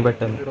മൂടണം എത്രയും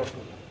പെട്ടെന്ന്.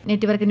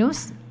 Network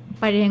news,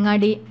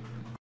 Pazhayangadi.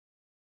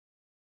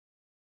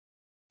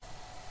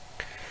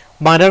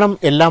 മരണം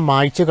എല്ലാം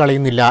മായ്ച്ചു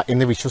കളയുന്നില്ല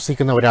എന്ന്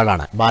വിശ്വസിക്കുന്ന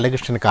ഒരാളാണ്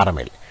ബാലകൃഷ്ണൻ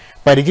കാറമേൽ.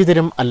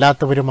 പരിചിതരും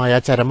അല്ലാത്തവരുമായ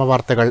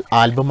ചരമവാർത്തകൾ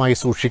ആൽബമായി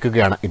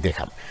സൂക്ഷിക്കുകയാണ്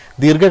ഇദ്ദേഹം.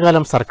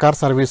 ദീർഘകാലം സർക്കാർ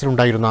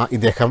സർവീസിലുണ്ടായിരുന്ന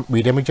ഇദ്ദേഹം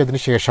വിരമിച്ചതിനു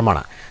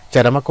ശേഷമാണ്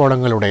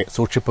ചരമക്കോളങ്ങളുടെ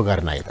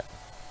സൂക്ഷിപ്പുകാരനായത്.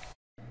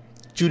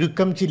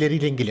 ചുരുക്കം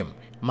ചിലരിലെങ്കിലും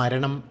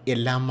മരണം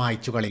എല്ലാം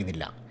മായ്ച്ചു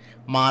കളയുന്നില്ല.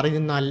 മാറി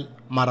നിന്നാൽ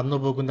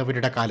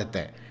മറന്നുപോകുന്നവരുടെ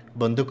കാലത്ത്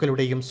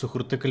ബന്ധുക്കളുടെയും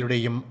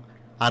സുഹൃത്തുക്കളുടെയും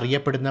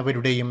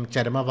അറിയപ്പെടുന്നവരുടെയും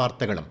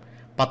ചരമവാർത്തകളും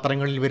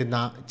പത്രങ്ങളിൽ വരുന്ന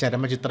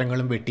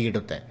ചരമചിത്രങ്ങളും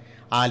വെട്ടിയെടുത്ത്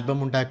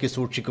ആൽബമുണ്ടാക്കി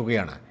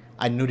സൂക്ഷിക്കുകയാണ്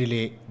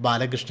അന്നൂരിലെ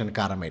ബാലകൃഷ്ണൻ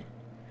കാറമേൽ.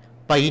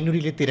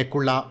 പയ്യന്നൂരിലെ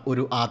തിരക്കുള്ള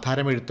ഒരു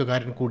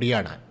ആധാരമെഴുത്തുകാരൻ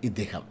കൂടിയാണ്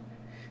ഇദ്ദേഹം.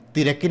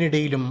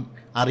 തിരക്കിനിടയിലും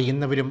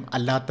അറിയുന്നവരും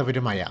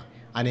അല്ലാത്തവരുമായ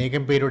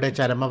അനേകം പേരുടെ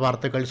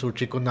ചരമവാർത്തകൾ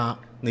സൂക്ഷിക്കുന്ന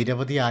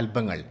നിരവധി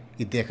ആൽബങ്ങൾ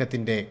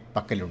ഇദ്ദേഹത്തിൻ്റെ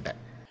പക്കലുണ്ട്.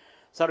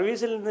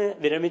 സർവീസിൽ നിന്ന്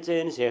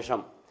വിരമിച്ചതിന്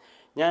ശേഷം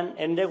ഞാൻ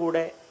എൻ്റെ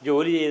കൂടെ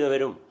ജോലി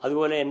ചെയ്തവരും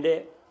അതുപോലെ എൻ്റെ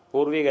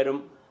പൂർവികരും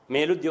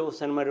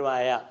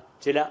മേലുദ്യോഗസ്ഥന്മാരുമായ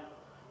ചില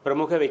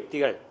പ്രമുഖ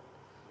വ്യക്തികൾ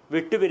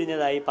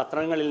വിട്ടുപിരിഞ്ഞതായി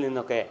പത്രങ്ങളിൽ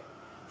നിന്നൊക്കെ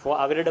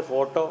അവരുടെ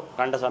ഫോട്ടോ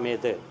കണ്ട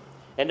സമയത്ത്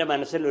എൻ്റെ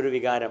മനസ്സിൽ ഒരു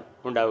വികാരം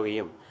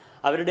ഉണ്ടാവുകയും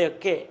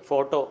അവരുടെയൊക്കെ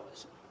ഫോട്ടോ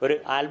ഒരു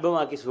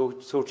ആൽബമാക്കി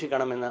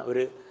സൂക്ഷിക്കണമെന്ന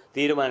ഒരു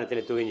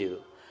തീരുമാനത്തിലെത്തുകയും ചെയ്തു.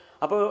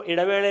 അപ്പോൾ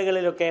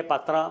ഇടവേളകളിലൊക്കെ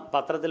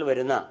പത്രത്തിൽ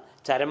വരുന്ന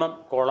ചരമം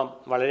കോളം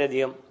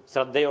വളരെയധികം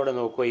ശ്രദ്ധയോടെ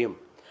നോക്കുകയും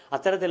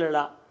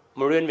അത്തരത്തിലുള്ള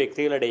മുഴുവൻ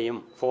വ്യക്തികളുടെയും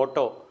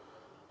ഫോട്ടോ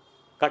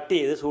കട്ട്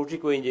ചെയ്ത്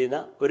സൂക്ഷിക്കുകയും ചെയ്യുന്ന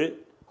ഒരു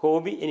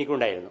ഹോബി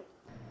എനിക്കുണ്ടായിരുന്നു.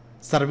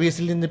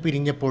 സർവീസിൽ നിന്ന്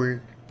പിരിഞ്ഞപ്പോൾ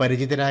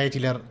പരിചിതരായ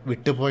ചിലർ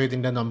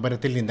വിട്ടുപോയതിൻ്റെ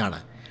നൊമ്പരത്തിൽ നിന്നാണ്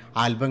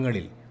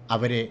ആൽബങ്ങളിൽ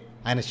അവരെ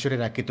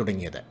അനശ്വരരാക്കി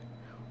തുടങ്ങിയത്.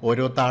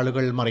 ഓരോ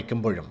താളുകൾ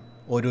മറിക്കുമ്പോഴും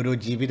ഓരോരോ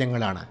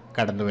ജീവിതങ്ങളാണ്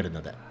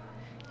കടന്നുവരുന്നത്.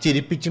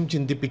 ചിരിപ്പിച്ചും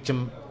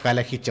ചിന്തിപ്പിച്ചും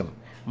കലഹിച്ചും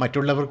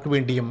മറ്റുള്ളവർക്ക്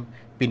വേണ്ടിയും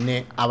പിന്നെ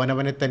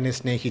അവനവനെ തന്നെ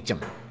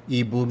സ്നേഹിച്ചും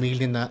ഈ ഭൂമിയിൽ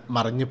നിന്ന്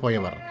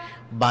മറഞ്ഞുപോയവർ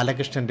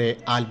ബാലകൃഷ്ണൻ്റെ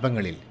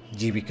ആൽബങ്ങളിൽ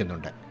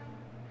ജീവിക്കുന്നുണ്ട്.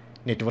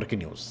 Network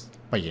news,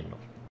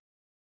 Payyanur.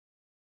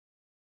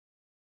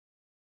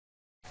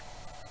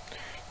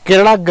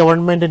 Kerala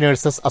government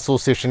nurses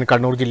association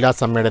Kannur ജില്ലാ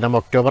സമ്മേളനം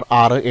ഒക്ടോബർ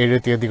 6-7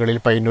 തീയതികളിൽ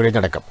പയ്യന്നൂരിൽ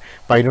നടക്കും.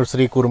 പയ്യന്നൂർ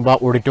ശ്രീ കുറുമ്പ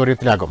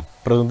ഓഡിറ്റോറിയത്തിലാകും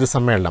പ്രതിനിധി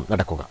സമ്മേളനം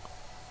നടക്കുക.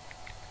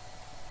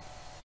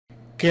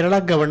 Kerala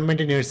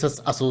government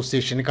nurses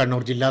association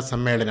Kannur ജില്ലാ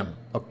സമ്മേളനം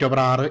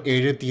ഒക്ടോബർ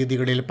 6-7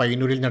 തീയതികളിൽ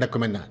പയ്യന്നൂരിൽ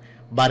നടക്കുമെന്ന്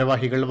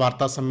ഭാരവാഹികൾ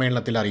വാർത്താ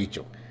സമ്മേളനത്തിൽ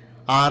അറിയിച്ചു.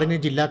 6-ന്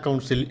ജില്ലാ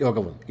കൗൺസിൽ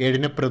യോഗവും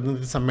 7-ന്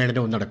പ്രതിനിധി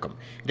സമ്മേളനവും നടക്കും.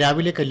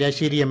 രാവിലെ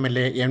കല്യാശ്ശേരി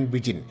MLA എം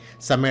വിജിൻ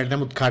സമ്മേളനം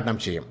ഉദ്ഘാടനം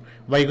ചെയ്യും.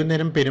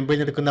 വൈകുന്നേരം പെരുമ്പയിൽ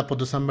നടക്കുന്ന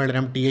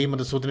പൊതുസമ്മേളനം TI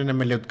മധുസൂദനൻ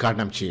MLA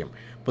ഉദ്ഘാടനം ചെയ്യും.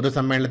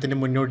 പൊതുസമ്മേളനത്തിന്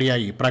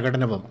മുന്നോടിയായി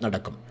പ്രകടനവും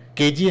നടക്കും.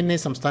 KGNA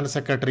സംസ്ഥാന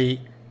സെക്രട്ടറി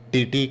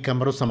TT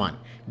കമറുസമാൻ,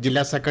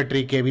 ജില്ലാ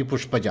secretary KV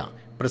Pushpaja,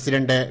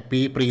 president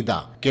P Preetha,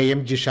 K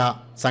M Jisha,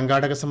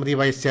 സംഘാടക സമിതി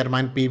vice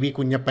chairman P V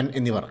Kunjappan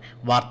എന്നിവർ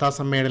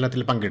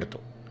വാർത്താസമ്മേളനത്തിൽ പങ്കെടുത്തു.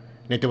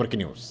 Network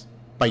news,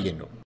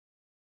 Payyanur.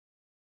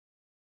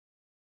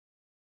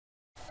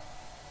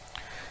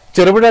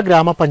 ചെറുപുഴ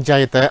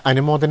ഗ്രാമപഞ്ചായത്ത്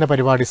അനുമോദന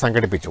പരിപാടി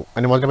സംഘടിപ്പിച്ചു.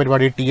 അനുമോദന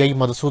പരിപാടി ടി.ഐ.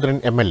 മധുസൂദനൻ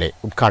എം.എൽ.എ.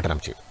 ഉദ്ഘാടനം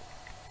ചെയ്തു.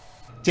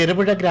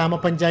 ചെറുപുഴ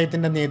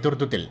ഗ്രാമപഞ്ചായത്തിന്റെ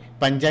നേതൃത്വത്തിൽ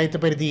പഞ്ചായത്ത്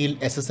പരിധിയിൽ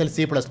SSLC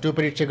 +2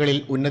 പരീക്ഷകളിൽ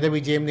ഉന്നത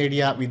വിജയം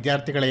നേടിയ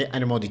വിദ്യാർത്ഥികളെ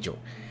അനുമോദിച്ചു.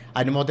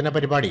 അനുമോദന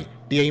പരിപാടി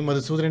ടി.ഐ.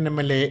 മധുസൂദനൻ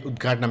എം.എൽ.എ.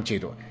 ഉദ്ഘാടനം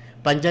ചെയ്തു.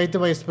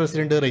 പഞ്ചായത്ത് വൈസ്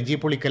പ്രസിഡന്റ് റെജി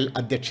പുളിക്കൽ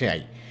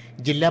അധ്യക്ഷയായി.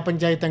 ജില്ലാ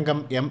പഞ്ചായത്ത് അംഗം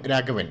M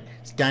Raghavan,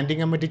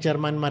 standing committee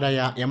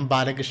ചെയർമാൻമാരായ M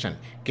Balakrishnan,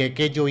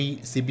 K Joy,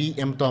 Sibi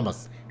M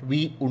Thomas,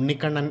 V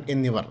Unnikkannan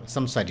എന്നിവർ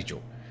സംസാരിച്ചു.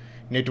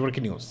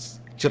 Network news,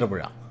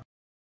 Cherupuzha.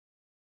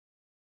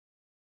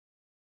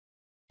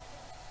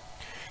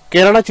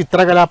 കേരള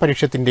ചിത്രകലാ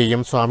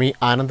പരിഷത്തിന്റെയും സ്വാമി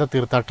ആനന്ദ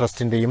തീർത്ഥ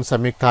ട്രസ്റ്റിന്റെയും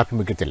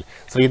സംയുക്താഭിമുഖ്യത്തിൽ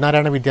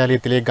ശ്രീനാരായണ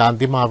വിദ്യാലയത്തിലെ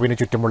ഗാന്ധിമാവിന്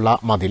ചുറ്റുമുള്ള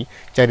മതിൽ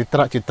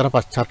ചരിത്ര ചിത്ര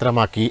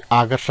പശ്ചാത്തലമാക്കി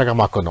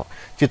ആകർഷകമാക്കുന്നു.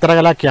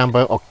 ചിത്രകലാ ക്യാമ്പ്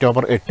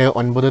ഒക്ടോബർ 8,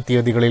 9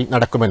 തീയതികളിൽ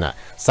നടക്കുമെന്ന്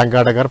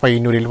സംഘാടകർ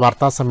പയ്യന്നൂരിൽ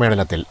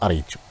വാർത്താസമ്മേളനത്തിൽ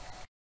അറിയിച്ചു.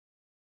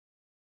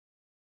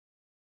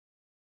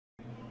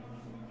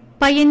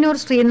 പയ്യന്നൂർ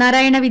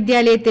ശ്രീനാരായണ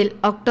വിദ്യാലയത്തിൽ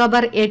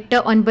ഒക്ടോബർ 8,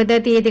 9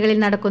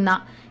 തീയതികളിൽ നടക്കുന്ന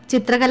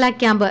ചിത്രകലാ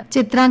ക്യാമ്പ്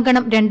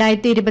ചിത്രാങ്കണം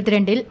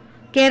 2022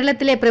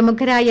 കേരളത്തിലെ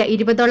പ്രമുഖരായ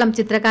 20ഓളം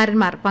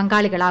ചിത്രകാരന്മാർ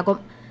പങ്കാളികളാകും.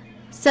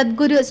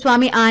 സദ്ഗുരു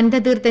സ്വാമി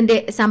ആനന്ദതീർത്ഥന്റെ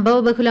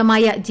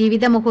സംഭവബഹുലമായ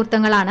ജീവിത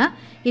മുഹൂർത്തങ്ങളാണ്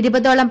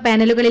 20ഓളം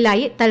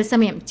പാനലുകളിലായി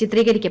തത്സമയം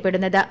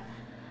ചിത്രീകരിക്കപ്പെടുന്നത്.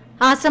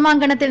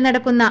 ആശ്രമാങ്കണത്തിൽ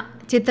നടക്കുന്ന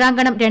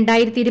ചിത്രാങ്കണം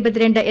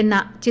 2022 എന്ന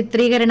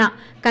ചിത്രീകരണ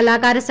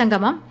കലാകാര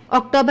സംഗമം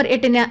ഒക്ടോബർ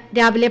 8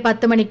 രാവിലെ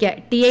 10 മണിക്ക്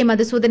ടി.ഐ.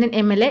 മധുസൂദനൻ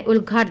എം.എൽ.എ.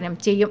 ഉദ്ഘാടനം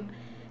ചെയ്യും.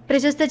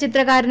 പ്രശസ്ത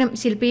ചിത്രകാരനും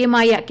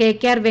ശില്പിയുമായ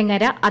കെ.ആർ.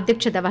 വെങ്ങര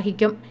അധ്യക്ഷത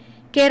വഹിക്കും.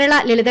 Kerala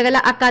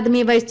Lalithakala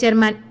academy vice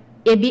chairman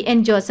AB N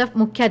Joseph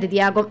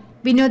മുഖ്യാതിഥിയാകും.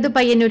 Vinod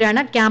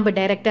പയ്യന്നൂരാണ് camp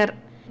director.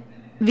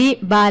 വി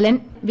ബാലൻ,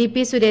 V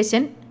P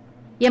Sureshan,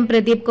 M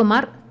Pradeep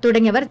Kumar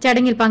തുടങ്ങിയവർ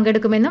ചടങ്ങിൽ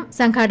പങ്കെടുക്കുമെന്നും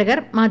സംഘാടകർ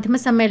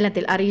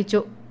മാധ്യമസമ്മേളനത്തിൽ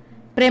അറിയിച്ചു.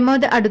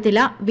 Pramod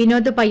Aduthila,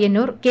 Vinod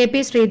Payyanur, K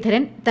P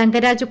Sreedharan,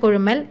 Thangaraj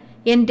Kozhummal,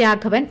 N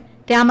Raghavan,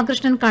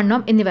 Ramakrishnan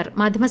കണ്ണോം എന്നിവർ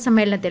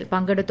മാധ്യമസമ്മേളനത്തിൽ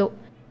പങ്കെടുത്തു.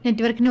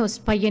 Network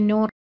news,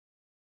 Payyanur.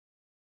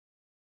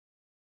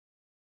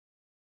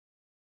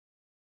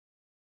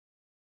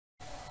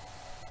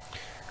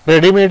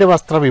 Readymade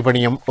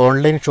വസ്ത്രവിപണിയും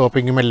online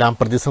ഷോപ്പിംഗുമെല്ലാം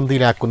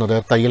പ്രതിസന്ധിയിലാക്കുന്നത്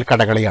തയ്യൽ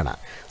കടകളെയാണ്.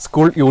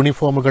 സ്കൂൾ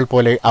യൂണിഫോമുകൾ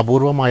പോലെ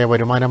അപൂർവമായ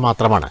വരുമാനം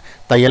മാത്രമാണ്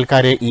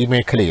തയ്യൽക്കാരെ ഈ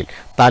മേഖലയിൽ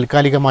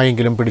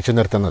താൽക്കാലികമായെങ്കിലും പിടിച്ചു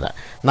നിർത്തുന്നത്.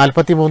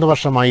 43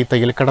 വർഷമായി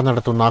തയ്യൽക്കട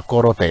നടത്തുന്ന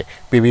കോറോത്തെ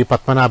പി.വി.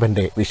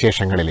 പത്മനാഭന്റെ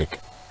വിശേഷങ്ങളിലേക്ക്.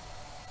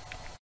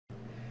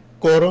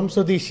 കോറോം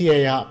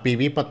സ്വദേശിയായ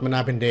പി.വി.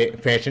 പത്മനാഭന്റെ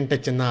ഫാഷൻ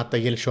ടച്ച് എന്ന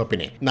തയ്യൽ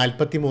ഷോപ്പിന്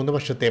 43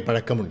 വർഷത്തെ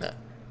പഴക്കമുണ്ട്.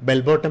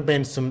 ബെൽബോട്ടം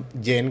പാൻസും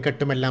ജയൻ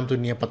കട്ടുമെല്ലാം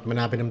തുന്നിയ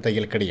പത്മനാഭനും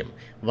തയ്യൽക്കടയും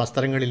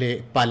വസ്ത്രങ്ങളിലെ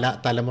പല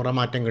തലമുറ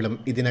മാറ്റങ്ങളും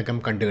ഇതിനകം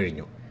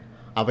കണ്ടുകഴിഞ്ഞു.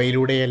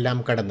 അവയിലൂടെയെല്ലാം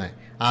കടന്ന്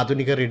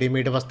ആധുനിക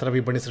റെഡിമെയ്ഡ്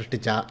വസ്ത്രവിപണി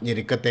സൃഷ്ടിച്ച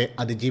ഞെരുക്കത്തെ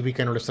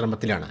അതിജീവിക്കാനുള്ള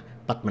ശ്രമത്തിലാണ്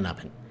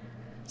പത്മനാഭൻ.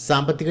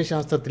 സാമ്പത്തിക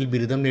ശാസ്ത്രത്തിൽ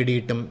ബിരുദം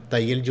നേടിയിട്ടും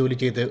തയ്യൽ ജോലി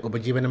ചെയ്ത്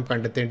ഉപജീവനം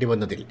കണ്ടെത്തേണ്ടി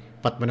വന്നതിൽ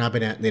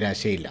പത്മനാഭന്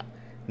നിരാശയില്ല.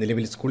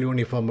 നിലവിൽ സ്കൂൾ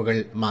യൂണിഫോമുകൾ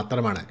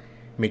മാത്രമാണ്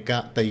മിക്ക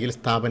തയ്യൽ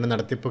സ്ഥാപന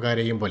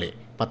നടത്തിപ്പുകാരെയും പോലെ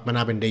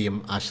പത്മനാഭന്റെയും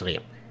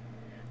ആശ്രയം.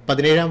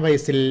 17-ാം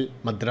വയസ്സിൽ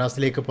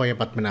മദ്രാസിലേക്ക് പോയ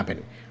പത്മനാഭൻ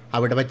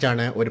അവിടെ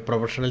വച്ചാണ് ഒരു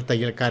പ്രൊഫഷണൽ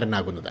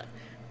തയ്യൽക്കാരനാകുന്നത്.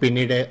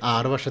 പിന്നീട്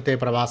 6 വർഷത്തെ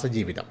പ്രവാസ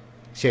ജീവിതം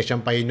ശേഷം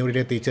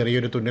പയ്യന്നൂരിലെത്തി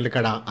ചെറിയൊരു തുന്നൽ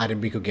കട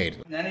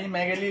ആരംഭിക്കുകയായിരുന്നു. ഞാൻ ഈ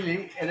മേഖലയിൽ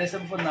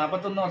ഏകദേശം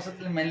 41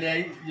 വർഷത്തിൽ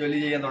മേലെയായി ജോലി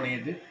ചെയ്യാൻ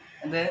തുടങ്ങിയിട്ട്.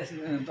 എൻ്റെ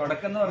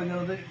തുടക്കം എന്ന്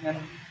പറയുന്നത് ഞാൻ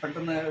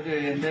പെട്ടെന്ന്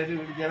എൻ്റെ ഒരു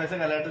വിദ്യാഭ്യാസ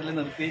കാലഘട്ടത്തിൽ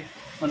നിർത്തി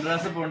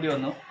മദ്രാസിൽ പോകേണ്ടി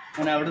വന്നു.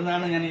 അങ്ങനെ അവിടെ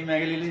നിന്നാണ് ഞാൻ ഈ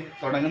മേഖലയിൽ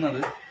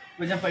തുടങ്ങുന്നത്.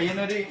 ഇപ്പോൾ ഞാൻ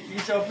പയ്യന്നൂർ ഈ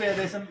ഷോപ്പ്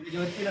ഏകദേശം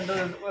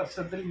 22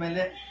 വർഷത്തിൽ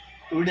മേലെ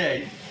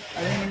ഇവിടെയായി.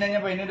 അതിന് മുന്നേ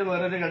ഞാൻ പയ്യന്നൂർ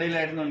വേറൊരു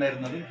കടയിലായിരുന്നു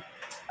ഉണ്ടായിരുന്നത്.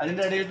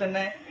 അതിൻ്റെ ഇടയിൽ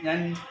തന്നെ ഞാൻ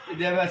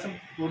വിദ്യാഭ്യാസം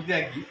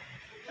പൂർത്തിയാക്കി.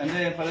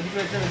 എൻ്റെ പകുതിക്ക്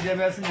വെച്ച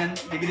വിദ്യാഭ്യാസം ഞാൻ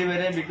ഡിഗ്രി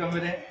വരെ ബികോം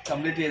വരെ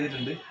കംപ്ലീറ്റ്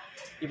ചെയ്തിട്ടുണ്ട്.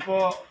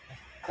 ഇപ്പോൾ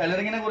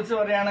ടൈലറിങ്ങിനെ കുറിച്ച്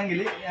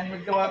പറയുകയാണെങ്കിൽ ഞാൻ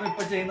മിക്കവാറും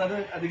ഇപ്പോൾ ചെയ്യുന്നത്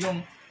അധികം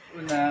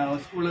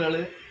സ്കൂളുകൾ,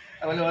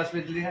 അതുപോലെ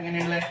ഹോസ്പിറ്റൽ,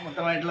 അങ്ങനെയുള്ള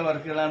മൊത്തമായിട്ടുള്ള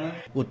വർക്കുകളാണ്.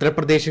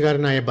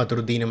 ഉത്തർപ്രദേശുകാരനായ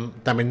ബദറുദ്ദീനും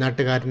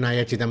തമിഴ്നാട്ടുകാരനായ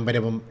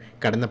ചിദംബരവും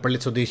കടന്നപ്പള്ളി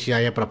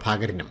സ്വദേശിയായ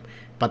പ്രഭാകരനും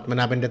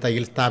പത്മനാഭന്റെ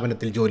തയ്യൽ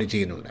സ്ഥാപനത്തിൽ ജോലി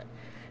ചെയ്യുന്നുണ്ട്.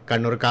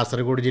 കണ്ണൂർ,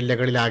 കാസർഗോഡ്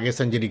ജില്ലകളിലാകെ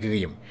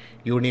സഞ്ചരിക്കുകയും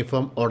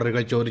യൂണിഫോം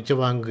ഓർഡറുകൾ ചോദിച്ചു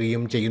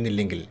വാങ്ങുകയും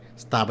ചെയ്യുന്നില്ലെങ്കിൽ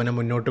സ്ഥാപനം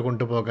മുന്നോട്ട്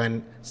കൊണ്ടുപോകാൻ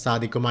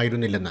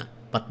സാധിക്കുമായിരുന്നില്ലെന്ന്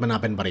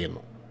പത്മനാഭൻ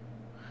പറയുന്നു.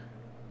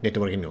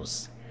 Network news,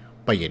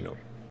 Payyanur.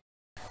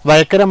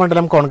 വയക്കര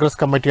മണ്ഡലം കോൺഗ്രസ്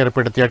കമ്മിറ്റി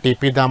ഏർപ്പെടുത്തിയ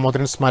ടി.പി.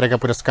 ദാമോദരൻ സ്മാരക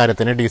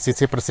പുരസ്കാരത്തിന്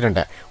ഡി.സി.സി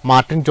പ്രസിഡന്റ്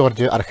മാർട്ടിൻ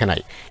ജോർജ്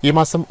അർഹനായി. ഈ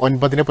മാസം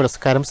 9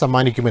 പുരസ്കാരം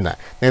സമ്മാനിക്കുമെന്ന്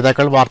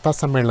നേതാക്കൾ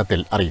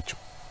വാർത്താസമ്മേളനത്തിൽ അറിയിച്ചു.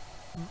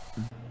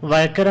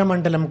 വയക്കര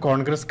മണ്ഡലം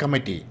കോൺഗ്രസ്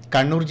കമ്മിറ്റി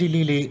കണ്ണൂർ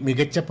ജില്ലയിലെ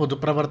മികച്ച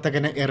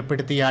പൊതുപ്രവർത്തകന്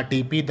ഏർപ്പെടുത്തിയ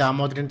ടി.പി.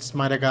 ദാമോദരൻ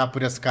സ്മാരക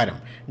പുരസ്കാരം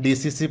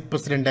ഡി.സി.സി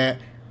പ്രസിഡന്റ്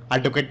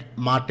അഡ്വക്കേറ്റ്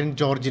മാർട്ടിൻ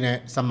ജോർജിന്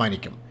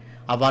സമ്മാനിക്കും.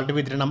 അവാർഡ്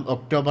വിതരണം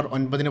ഒക്ടോബർ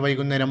 9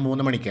 വൈകുന്നേരം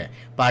 3 മണിക്ക്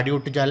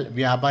പാടിയോട്ടുചാൽ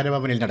വ്യാപാര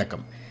ഭവനിൽ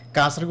നടക്കും.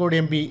 കാസർഗോഡ്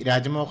എം.പി.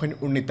 രാജ്മോഹൻ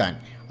ഉണ്ണിത്താൻ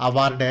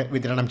അവാർഡ്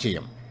വിതരണം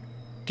ചെയ്യും.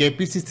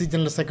 KPCC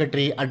general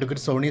secretary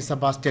advocate Sony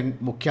Sebastian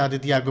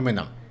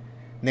മുഖ്യാതിഥിയാകുമെന്നും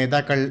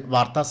നേതാക്കൾ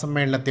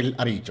വാർത്താസമ്മേളനത്തിൽ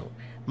അറിയിച്ചു.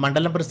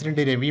 മണ്ഡലം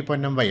president Ravi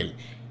Ponnamvayal,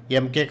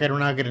 MK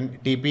Karunakaran,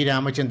 TP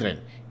Ramachandran,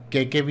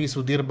 KKV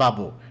Sudheer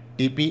Babu,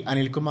 TP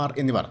Anilkumar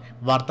എന്നിവർ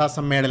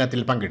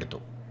വാർത്താസമ്മേളനത്തിൽ പങ്കെടുത്തു.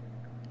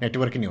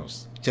 Network news,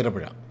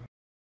 Cherupuzha.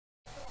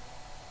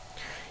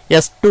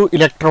 S2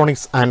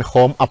 electronics and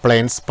home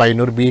appliance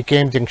Payyanur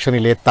BKM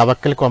ജംഗ്ഷനിലെ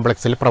തവക്കൽ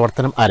കോംപ്ലക്സിൽ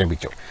പ്രവർത്തനം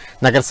ആരംഭിച്ചു.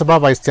 നഗരസഭാ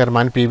വൈസ്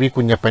ചെയർമാൻ PV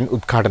കുഞ്ഞപ്പൻ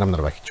ഉദ്ഘാടനം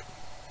നിർവഹിച്ചു.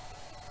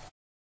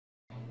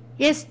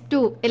 S2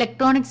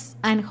 electronics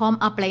and home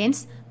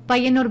appliance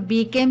Payyanur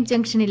BKM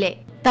ജംഗ്ഷനിലെ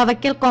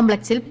തവക്കൽ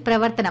കോംപ്ലക്സിൽ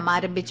പ്രവർത്തനം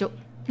ആരംഭിച്ചു.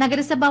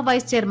 നഗരസഭാ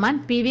വൈസ് ചെയർമാൻ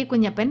PV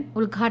കുഞ്ഞപ്പൻ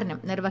ഉദ്ഘാടനം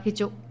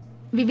നിർവഹിച്ചു.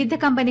 വിവിധ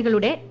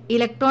കമ്പനികളുടെ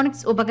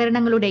ഇലക്ട്രോണിക്സ്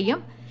ഉപകരണങ്ങളുടെയും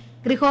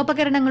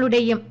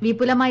ഗൃഹോപകരണങ്ങളുടെയും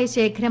വിപുലമായ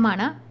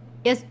ശേഖരമാണ്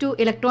S2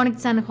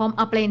 ഇലക്ട്രോണിക്സ് ആൻഡ് ഹോം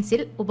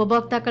അപ്ലയൻസിൽ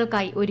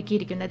ഉപഭോക്താക്കൾക്കായി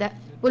ഒരുക്കിയിരിക്കുന്നത്.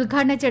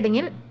 ഉദ്ഘാടന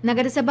ചടങ്ങിൽ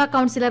നഗരസഭാ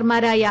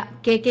കൌൺസിലർമാരായ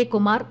KK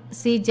Kumar,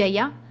 C Jaya,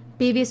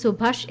 PV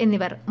Subhash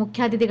എന്നിവർ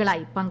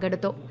മുഖ്യാതിഥികളായി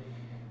പങ്കെടുത്തു.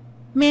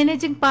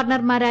 Managing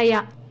പാർട്ണർമാരായ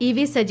EV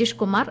Sajeesh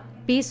Kumar,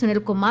 P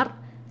Sunilkumar,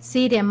 C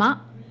Rama,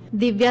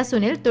 ദിവ്യ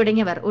സുനിൽ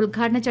തുടങ്ങിയവർ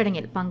ഉദ്ഘാടന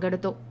ചടങ്ങിൽ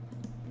പങ്കെടുത്തു.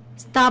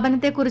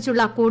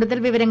 സ്ഥാപനത്തെക്കുറിച്ചുള്ള കൂടുതൽ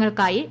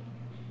വിവരങ്ങൾക്കായി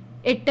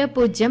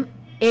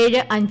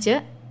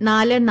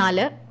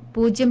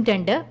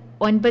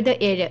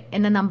 8075440297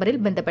 എന്ന നമ്പറിൽ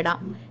ബന്ധപ്പെടാം.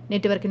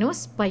 Network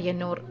news,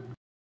 Payyanur.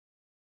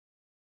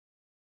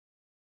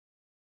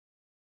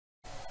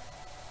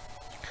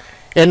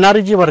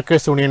 NRG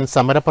workers union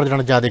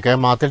സമരപ്രചരണ ജാഥയ്ക്ക്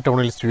മാത്തിൽ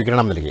ടൗണിൽ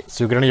സ്വീകരണം നൽകി.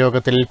 സ്വീകരണ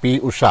യോഗത്തിൽ P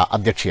ഉഷ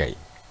അധ്യക്ഷയായി.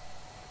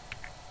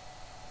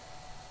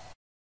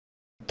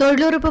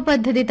 തൊഴിലുറപ്പ്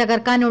പദ്ധതി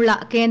തകർക്കാനുള്ള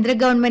കേന്ദ്ര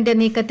ഗവൺമെന്റ്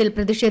നീക്കത്തിൽ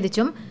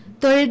പ്രതിഷേധിച്ചും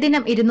തൊഴിൽ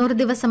ദിനം 200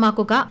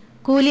 ദിവസമാക്കുക,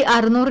 കൂലി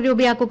 600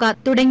 രൂപയാക്കുക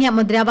തുടങ്ങിയ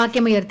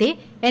മുദ്രാവാക്യമുയർത്തി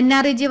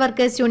NRG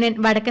വർക്കേഴ്സ് യൂണിയൻ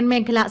വടക്കൻ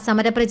മേഖല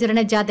സമരപ്രചരണ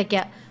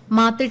ജാഥയ്ക്ക്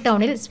മാത്തിൽ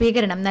ടൗണിൽ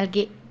സ്വീകരണം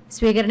നൽകി.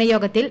 സ്വീകരണ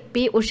യോഗത്തിൽ P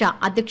ഉഷ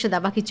അധ്യക്ഷത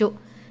വഹിച്ചു.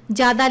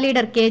 ജാഥ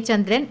ലീഡർ K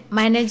ചന്ദ്രൻ,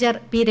 manager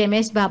P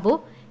Ramesh Babu,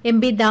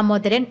 MB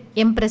Damodaran,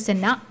 M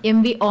Prasanna,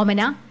 MV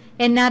ഓമന,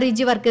 NRG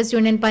workers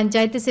union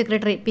panchayat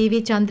secretary PV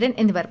ചന്ദ്രൻ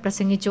എന്നിവർ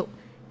പ്രസംഗിച്ചു.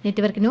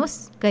 Network news,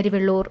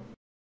 Karivellur.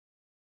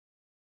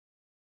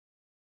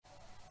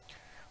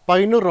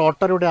 പയ്യന്നൂർ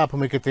റോട്ടറിയുടെ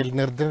ആഭിമുഖ്യത്തിൽ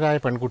നിർധനരായ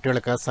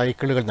പെൺകുട്ടികൾക്ക്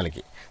സൈക്കിളുകൾ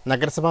നൽകി.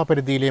 നഗരസഭാ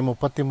പരിധിയിലെ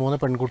 33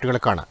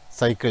 പെൺകുട്ടികൾക്കാണ്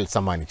സൈക്കിൾ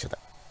സമ്മാനിച്ചത്.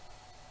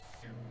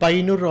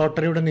 പയ്യന്നൂർ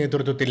റോട്ടറിയുടെ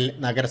നേതൃത്വത്തിൽ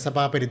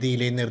നഗരസഭാ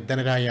പരിധിയിലെ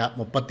നിർധനരായ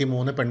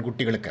 33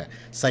 പെൺകുട്ടികൾക്ക്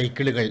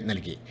സൈക്കിളുകൾ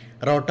നൽകി.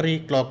 റോട്ടറി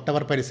ക്ലോക്ക്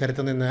ടവർ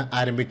പരിസരത്ത് നിന്ന്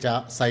ആരംഭിച്ച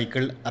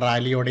സൈക്കിൾ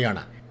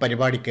റാലിയോടെയാണ്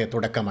പരിപാടിക്ക്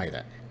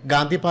തുടക്കമായത്.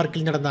 ഗാന്ധി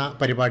പാർക്കിൽ നടന്ന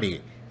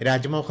പരിപാടിയിൽ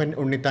രാജ്മോഹൻ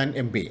ഉണ്ണിത്താൻ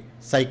MP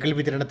സൈക്കിൾ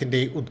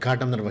വിതരണത്തിന്റെ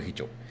ഉദ്ഘാടനം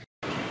നിർവഹിച്ചു.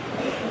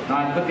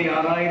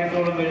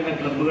 46,000-ഓളം വരുന്ന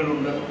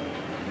ക്ലബ്ബുകളുണ്ട്.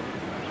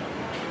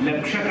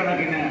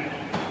 ലക്ഷക്കണക്കിന്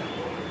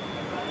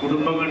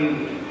കുടുംബങ്ങൾ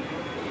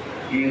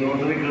ഈ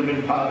റോട്ടറി ക്ലബിൽ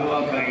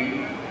ഭാഗവാക്കായി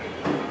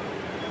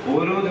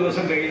ഓരോ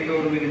ദിവസം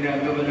കഴിയുന്നതോറും ഇതിന്റെ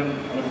അംഗബലം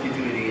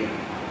വർദ്ധിച്ചു വരികയാണ്.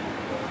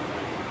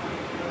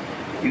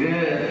 ഇത്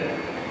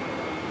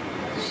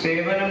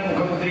സേവനം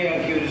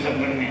മുഖമുദ്രയാക്കിയ ഒരു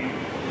സംഘടനയാണ്.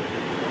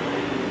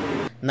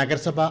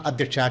 നഗരസഭാ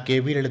അധ്യക്ഷ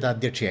KV ലളിത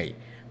അധ്യക്ഷയായി.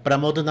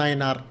 പ്രമോദ്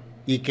നായനാർ,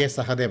 EK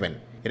സഹദേവൻ,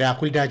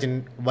 രാഹുൽ രാജൻ,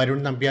 വരുൺ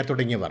നമ്പ്യാർ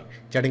തുടങ്ങിയവർ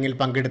ചടങ്ങിൽ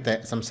പങ്കെടുത്ത്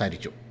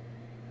സംസാരിച്ചു.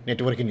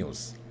 Network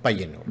news,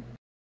 Payyanur.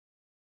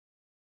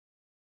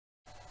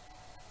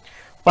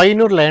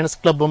 Payyanur lions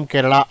ക്ലബ്ബും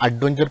Kerala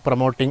adventure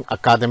promoting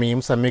അക്കാദമിയും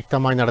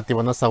സംയുക്തമായി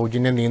നടത്തിവന്ന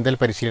സൗജന്യ നീന്തൽ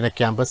പരിശീലന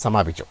ക്യാമ്പ്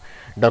സമാപിച്ചു.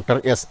 ഡോക്ടർ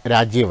S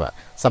രാജീവ്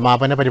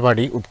സമാപന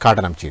പരിപാടി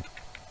ഉദ്ഘാടനം ചെയ്തു.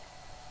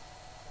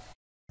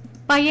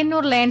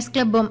 Payyanur lions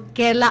ക്ലബ്ബും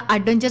Kerala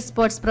adventure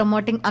sports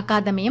promoting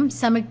അക്കാദമിയും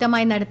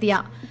സംയുക്തമായി നടത്തിയ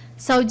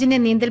സൗജന്യ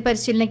നീന്തൽ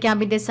പരിശീലന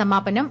ക്യാമ്പിന്റെ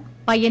സമാപനം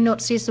പയ്യന്നൂർ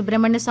ശ്രീ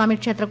സുബ്രഹ്മണ്യ സ്വാമി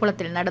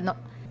ക്ഷേത്രകുളത്തിൽ നടന്നു.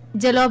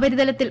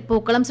 ജലോപരിതലത്തിൽ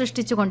പൂക്കളം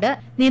സൃഷ്ടിച്ചുകൊണ്ട്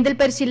നീന്തൽ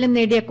പരിശീലനം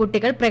നേടിയ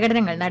കുട്ടികൾ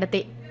പ്രകടനങ്ങൾ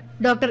നടത്തി.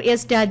 ഡോക്ടർ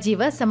S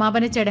രാജീവ്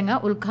സമാപന ചടങ്ങ്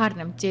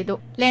ഉദ്ഘാടനം ചെയ്തു.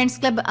 ലയൺസ്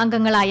ക്ലബ്ബ്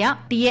അംഗങ്ങളായ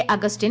TA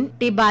അഗസ്റ്റിൻ,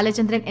 T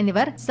ബാലചന്ദ്രൻ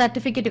എന്നിവർ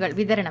സർട്ടിഫിക്കറ്റുകൾ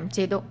വിതരണം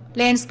ചെയ്തു.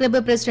 Lions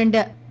club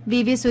president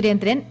VV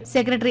Surendran,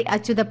 secretary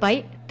അച്യുതപ്പായി,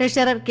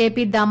 treasurer KP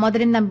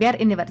Damodaran Nambiar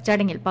എന്നിവർ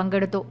ചടങ്ങിൽ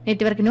പങ്കെടുത്തു.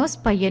 Network news,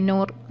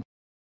 Payyanur.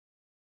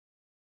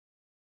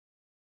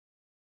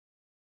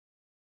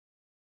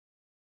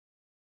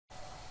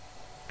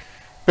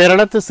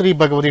 പെരളത്ത് ശ്രീ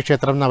ഭഗവതി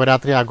ക്ഷേത്രം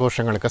നവരാത്രി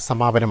ആഘോഷങ്ങൾക്ക്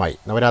സമാപനമായി.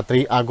 നവരാത്രി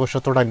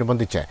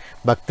ആഘോഷത്തോടനുബന്ധിച്ച്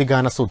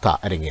ഭക്തിഗാന സുധ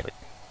അരങ്ങേറി.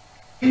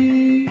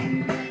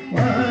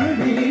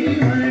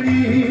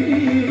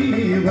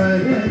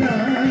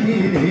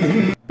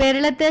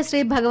 പെരളത്ത്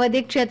ശ്രീ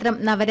ഭഗവതി ക്ഷേത്രം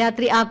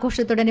നവരാത്രി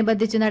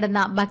ആഘോഷത്തോടനുബന്ധിച്ചു നടന്ന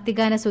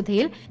ഭക്തിഗാന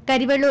സുധയിൽ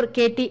കരിവെള്ളൂർ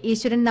KT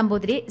ഈശ്വരൻ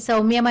നമ്പൂതിരി,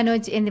 സൗമ്യ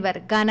മനോജ് എന്നിവർ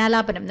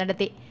ഗാനാലാപനം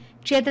നടത്തി.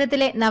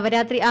 ക്ഷേത്രത്തിലെ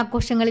നവരാത്രി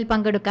ആഘോഷങ്ങളിൽ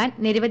പങ്കെടുക്കാൻ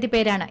നിരവധി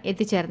പേരാണ്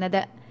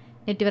എത്തിച്ചേർന്നത്.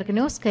 Network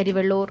news,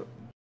 Karivellur.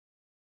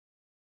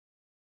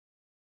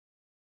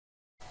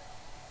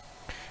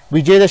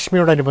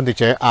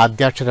 വിജയദശമിയോടനുബന്ധിച്ച്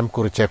ആദ്യാക്ഷരം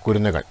കുറിച്ച്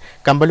കുരുന്നുകൾ.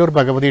 കമ്പലൂർ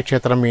ഭഗവതി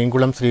ക്ഷേത്രം,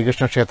 മീൻകുളം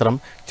ശ്രീകൃഷ്ണ ക്ഷേത്രം,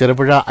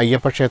 ചെറുപുഴ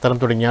അയ്യപ്പ ക്ഷേത്രം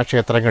തുടങ്ങിയ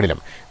ക്ഷേത്രങ്ങളിലും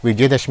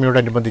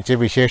വിജയദശമിയോടനുബന്ധിച്ച്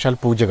വിശേഷാൽ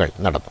പൂജകൾ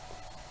നടന്നു.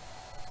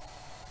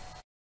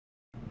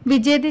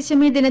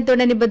 വിജയദശമി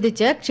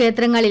ദിനത്തോടനുബന്ധിച്ച്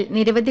ക്ഷേത്രങ്ങളിൽ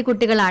നിരവധി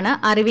കുട്ടികളാണ്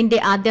അറിവിന്റെ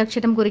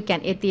ആദ്യാക്ഷരം കുറിക്കാൻ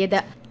എത്തിയത്.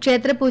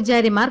 ക്ഷേത്ര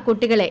പൂജാരിമാർ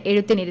കുട്ടികളെ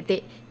എഴുത്തിനിരുത്തി.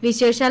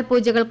 വിശേഷാൽ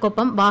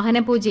പൂജകൾക്കൊപ്പം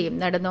വാഹനപൂജയും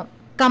നടന്നു.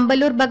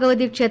 കമ്പല്ലൂർ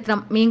ഭഗവതി ക്ഷേത്രം,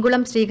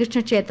 മീങ്കുളം ശ്രീകൃഷ്ണ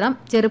ക്ഷേത്രം,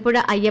 ചെറുപുഴ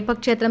അയ്യപ്പ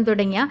ക്ഷേത്രം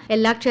തുടങ്ങിയ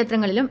എല്ലാ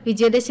ക്ഷേത്രങ്ങളിലും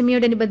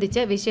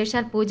വിജയദശമിയോടനുബന്ധിച്ച്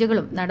വിശേഷാൽ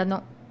പൂജകളും നടന്നു.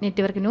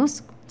 Network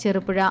news,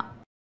 Cherupuzha.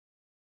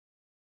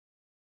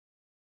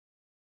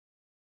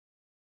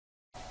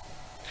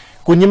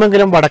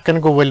 കുഞ്ഞിമംഗലം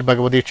വടക്കൻകോവിൽ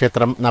ഭഗവതി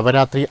ക്ഷേത്രം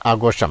നവരാത്രി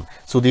ആഘോഷം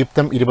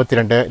സുദീപ്തം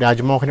 22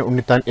 രാജ്മോഹൻ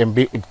ഉണ്ണിത്താൻ MP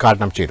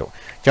ഉദ്ഘാടനം ചെയ്തു.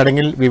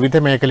 ചടങ്ങിൽ വിവിധ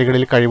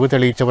മേഖലകളിൽ കഴിവ്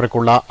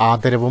തെളിയിച്ചവർക്കുള്ള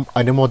ആദരവും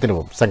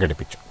അനുമോദനവും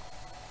സംഘടിപ്പിച്ചു.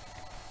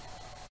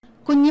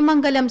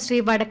 കുഞ്ഞിമംഗലം ശ്രീ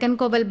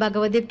വടക്കൻകോവൽ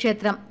ഭഗവതി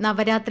ക്ഷേത്രം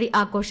നവരാത്രി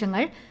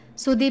ആഘോഷങ്ങൾ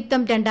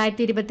സുദീപ്തം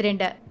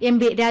 2022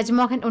 MP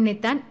രാജ്മോഹൻ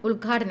ഉണ്ണിത്താൻ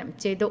ഉദ്ഘാടനം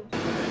ചെയ്തു.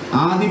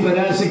 ആദി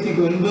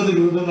പരാശക്തിക്ക് 9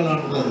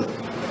 രൂപങ്ങളാണുള്ളത്.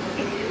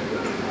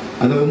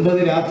 അത്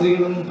 9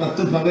 രാത്രികളും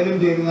 10 പകലും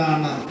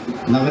ചേരുന്നതാണ്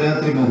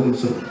നവരാത്രി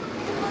മഹോത്സവം.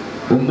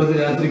 9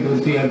 രാത്രി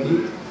പൂർത്തിയാക്കി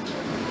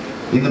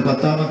ഇന്ന്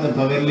 10ാമത്തെ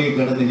പകലിലേക്ക്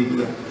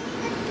കടന്നിരിക്കുക.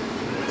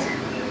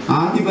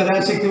 ആദി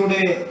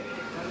പരാശക്തിയുടെ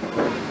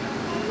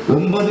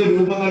 9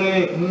 രൂപങ്ങളെ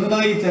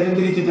 3ആയി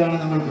തരംതിരിച്ചിട്ടാണ്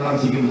നമ്മൾ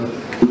പ്രാർത്ഥിക്കുന്നത്.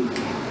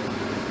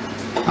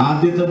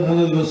 ആദ്യത്തെ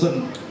 3 ദിവസം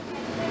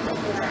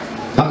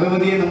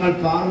ഭഗവതിയെ നമ്മൾ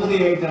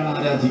പാർവതിയായിട്ടാണ്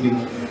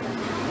ആരാധിക്കുന്നത്.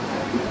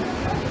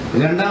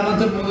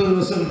 രണ്ടാമത്തെ 3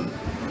 ദിവസം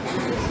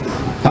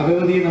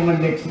ഭഗവതിയെ നമ്മൾ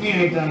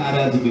ലക്ഷ്മിയായിട്ടാണ്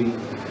ആരാധിക്കുന്നത്.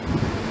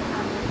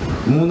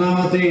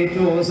 മൂന്നാമത്തെ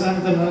ഏറ്റവും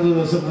അവസാനത്തെ 3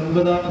 ദിവസം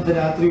 9ാമത്തെ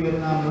രാത്രി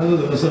വരുന്ന 3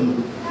 ദിവസം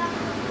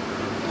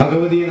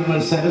ഭഗവതിയെ നമ്മൾ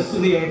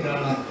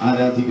സരസ്വതിയായിട്ടാണ്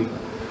ആരാധിക്കുന്നത്.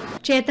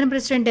 ക്ഷേത്രം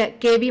പ്രസിഡന്റ്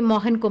KV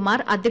മോഹൻകുമാർ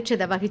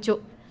അധ്യക്ഷത വഹിച്ചു.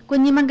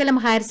 Kunhimangalam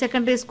higher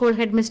secondary school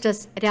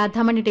headmistress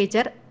Radhamani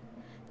teacher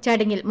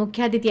ചടങ്ങിൽ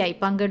മുഖ്യാതിഥിയായി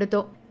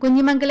പങ്കെടുത്തു.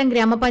 കുഞ്ഞിമംഗലം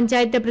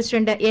ഗ്രാമപഞ്ചായത്ത്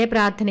പ്രസിഡന്റ് A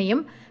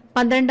പ്രാർത്ഥനയും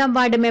 12ാം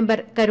വാർഡ് മെമ്പർ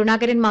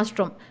കരുണാകരൻ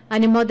മാസ്റ്ററും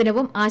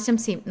അനുമോദനവും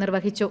ആശംസയും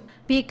നിർവഹിച്ചു.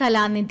 P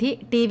കലാനിധി,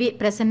 TV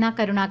പ്രസന്ന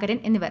കരുണാകരൻ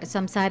എന്നിവർ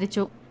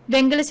സംസാരിച്ചു.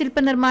 വെങ്കലശില്പ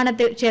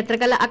നിർമ്മാണത്തിൽ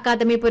ക്ഷേത്രകല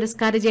അക്കാദമി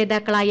പുരസ്കാര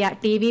ജേതാക്കളായ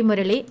TV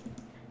Murali,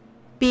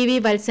 PV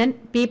Valsan,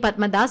 P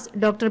Padmadas,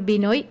 doctor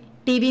Binoy,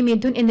 TV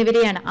Mithun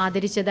എന്നിവരെയാണ്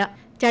ആദരിച്ചത്.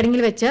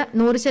 ചടങ്ങിൽ വെച്ച്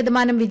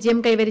 100% വിജയം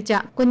കൈവരിച്ച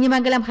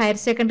കുഞ്ഞിമംഗലം ഹയർ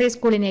സെക്കൻഡറി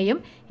സ്കൂളിനെയും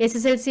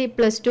SSLC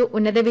 +2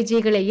 ഉന്നത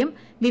വിജയികളെയും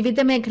വിവിധ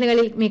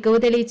മേഖലകളിൽ മികവ്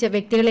തെളിയിച്ച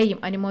വ്യക്തികളെയും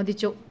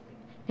അനുമോദിച്ചു.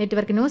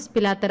 Network news,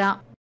 Pilathara.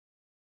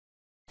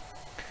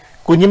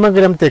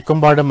 കുഞ്ഞിമംഗലം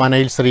തെക്കുംപാട്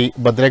മനയിൽ ശ്രീ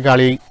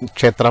ഭദ്രകാളി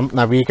ക്ഷേത്രം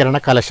നവീകരണ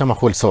കലശ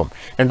മഹോത്സവം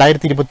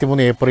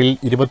 2023 ഏപ്രിൽ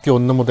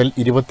 21 മുതൽ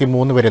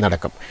 23 വരെ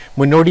നടക്കും.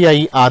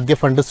 മുന്നോടിയായി ആദ്യ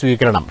ഫണ്ട്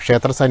സ്വീകരണം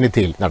ക്ഷേത്ര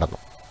സന്നിധിയിൽ നടന്നു.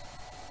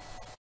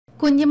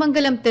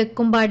 കുഞ്ഞിമംഗലം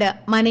തെക്കുംപാട്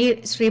മനയിൽ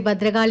ശ്രീ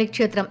ഭദ്രകാളി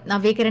ക്ഷേത്രം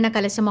നവീകരണ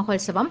കലശ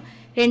മഹോത്സവം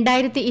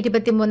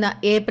 2023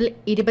 ഏപ്രിൽ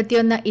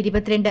 21,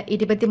 22,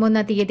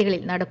 23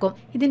 തീയതികളിൽ നടക്കും.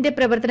 ഇതിന്റെ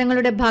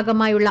പ്രവർത്തനങ്ങളുടെ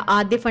ഭാഗമായുള്ള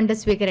ആദ്യ ഫണ്ട്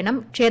സ്വീകരണം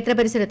ക്ഷേത്ര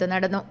പരിസരത്ത്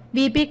നടന്നു.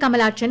 VP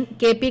Kamalakshan,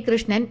 KP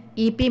Krishnan,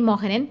 EP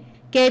Mohanan,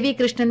 KV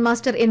Krishnan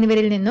master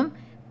എന്നിവരിൽ നിന്നും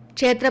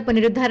ക്ഷേത്ര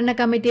പുനരുദ്ധാരണ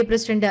കമ്മിറ്റി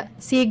പ്രസിഡന്റ്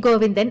C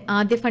ഗോവിന്ദൻ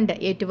ആദ്യ ഫണ്ട്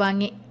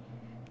ഏറ്റുവാങ്ങി.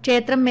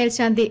 ക്ഷേത്രം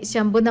മേൽശാന്തി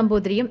ശംഭു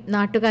നമ്പൂതിരിയും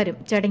നാട്ടുകാരും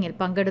ചടങ്ങിൽ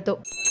പങ്കെടുത്തു.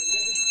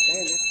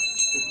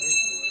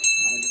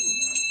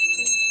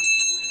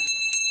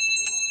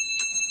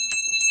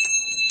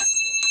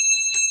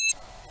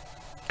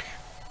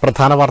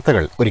 പ്രധാന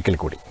വാർത്തകൾ ഒരിക്കൽ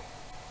കൂടി.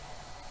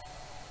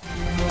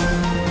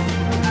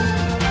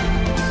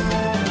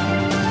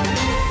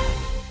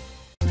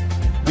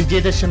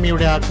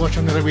 വിജയദശമിയുടെ ആഘോഷ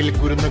നിറവിൽ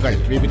കുരുന്നുകൾ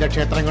വിവിധ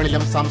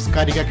ക്ഷേത്രങ്ങളിലും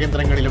സാംസ്കാരിക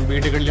കേന്ദ്രങ്ങളിലും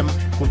വീടുകളിലും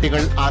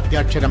കുട്ടികൾ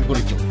ആദ്യാക്ഷരം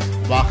കുറിച്ചു.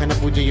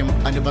 വാഹനപൂജയും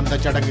അനുബന്ധ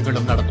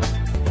ചടങ്ങുകളും നടന്നു.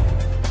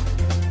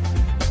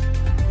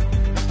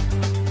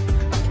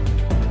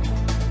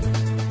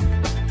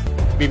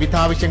 വിവിധ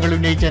ആവശ്യങ്ങൾ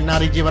ഉന്നയിച്ച്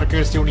NREG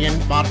workers union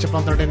March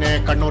 12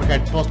 Kannur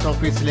head post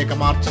ഓഫീസിലേക്ക്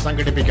മാർച്ച്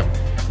സംഘടിപ്പിക്കും.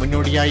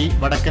 മുന്നോടിയായി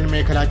വടക്കൻ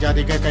മേഖലാ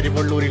ജാഥയ്ക്ക്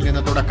കരിവള്ളൂരിൽ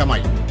നിന്ന്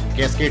തുടക്കമായി.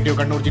 KSKTU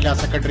കണ്ണൂർ ജില്ലാ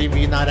സെക്രട്ടറി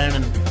V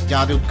നാരായണൻ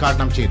ജാഥ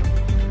ഉദ്ഘാടനം ചെയ്തു.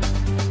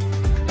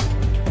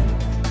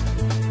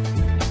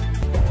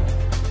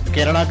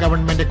 കേരള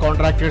ഗവൺമെന്റ്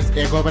കോൺട്രാക്ടേഴ്സ്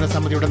ഏകോപന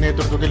സമിതിയുടെ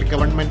നേതൃത്വത്തിൽ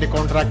ഗവൺമെന്റ്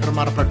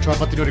കോൺട്രാക്ടർമാർ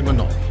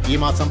പ്രക്ഷോഭത്തിനൊരുങ്ങുന്നു. ഈ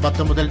മാസം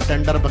 10 മുതൽ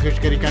ടെൻഡർ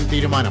ബഹിഷ്കരിക്കാൻ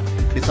തീരുമാനം.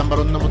 ഡിസംബർ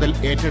 1 മുതൽ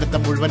ഏറ്റെടുത്ത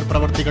മുഴുവൻ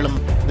പ്രവൃത്തികളും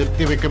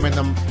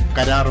നിർത്തിവെക്കുമെന്നും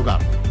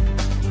കരാറുകാർ.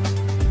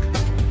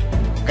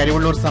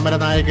 കരിവള്ളൂർ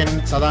സമരനായകൻ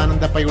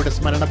സദാനന്ദ പൈയുടെ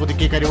സ്മരണ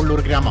പുതുക്കി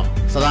കരിവള്ളൂർ ഗ്രാമം.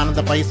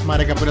 സദാനന്ദ പൈ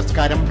സ്മാരക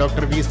പുരസ്കാരം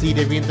ഡോക്ടർ VC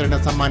രവീന്ദ്രന്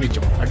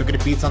സമ്മാനിച്ചു.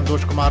 Advocate P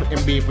Santhosh Kumar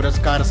MP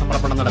പുരസ്കാര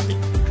സമർപ്പണം നടത്തി.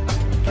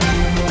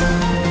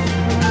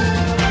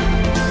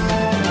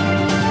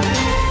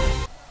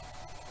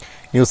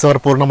 ന്യൂസ് അവർ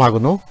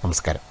പൂർണ്ണമാകുന്നു.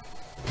 നമസ്കാരം.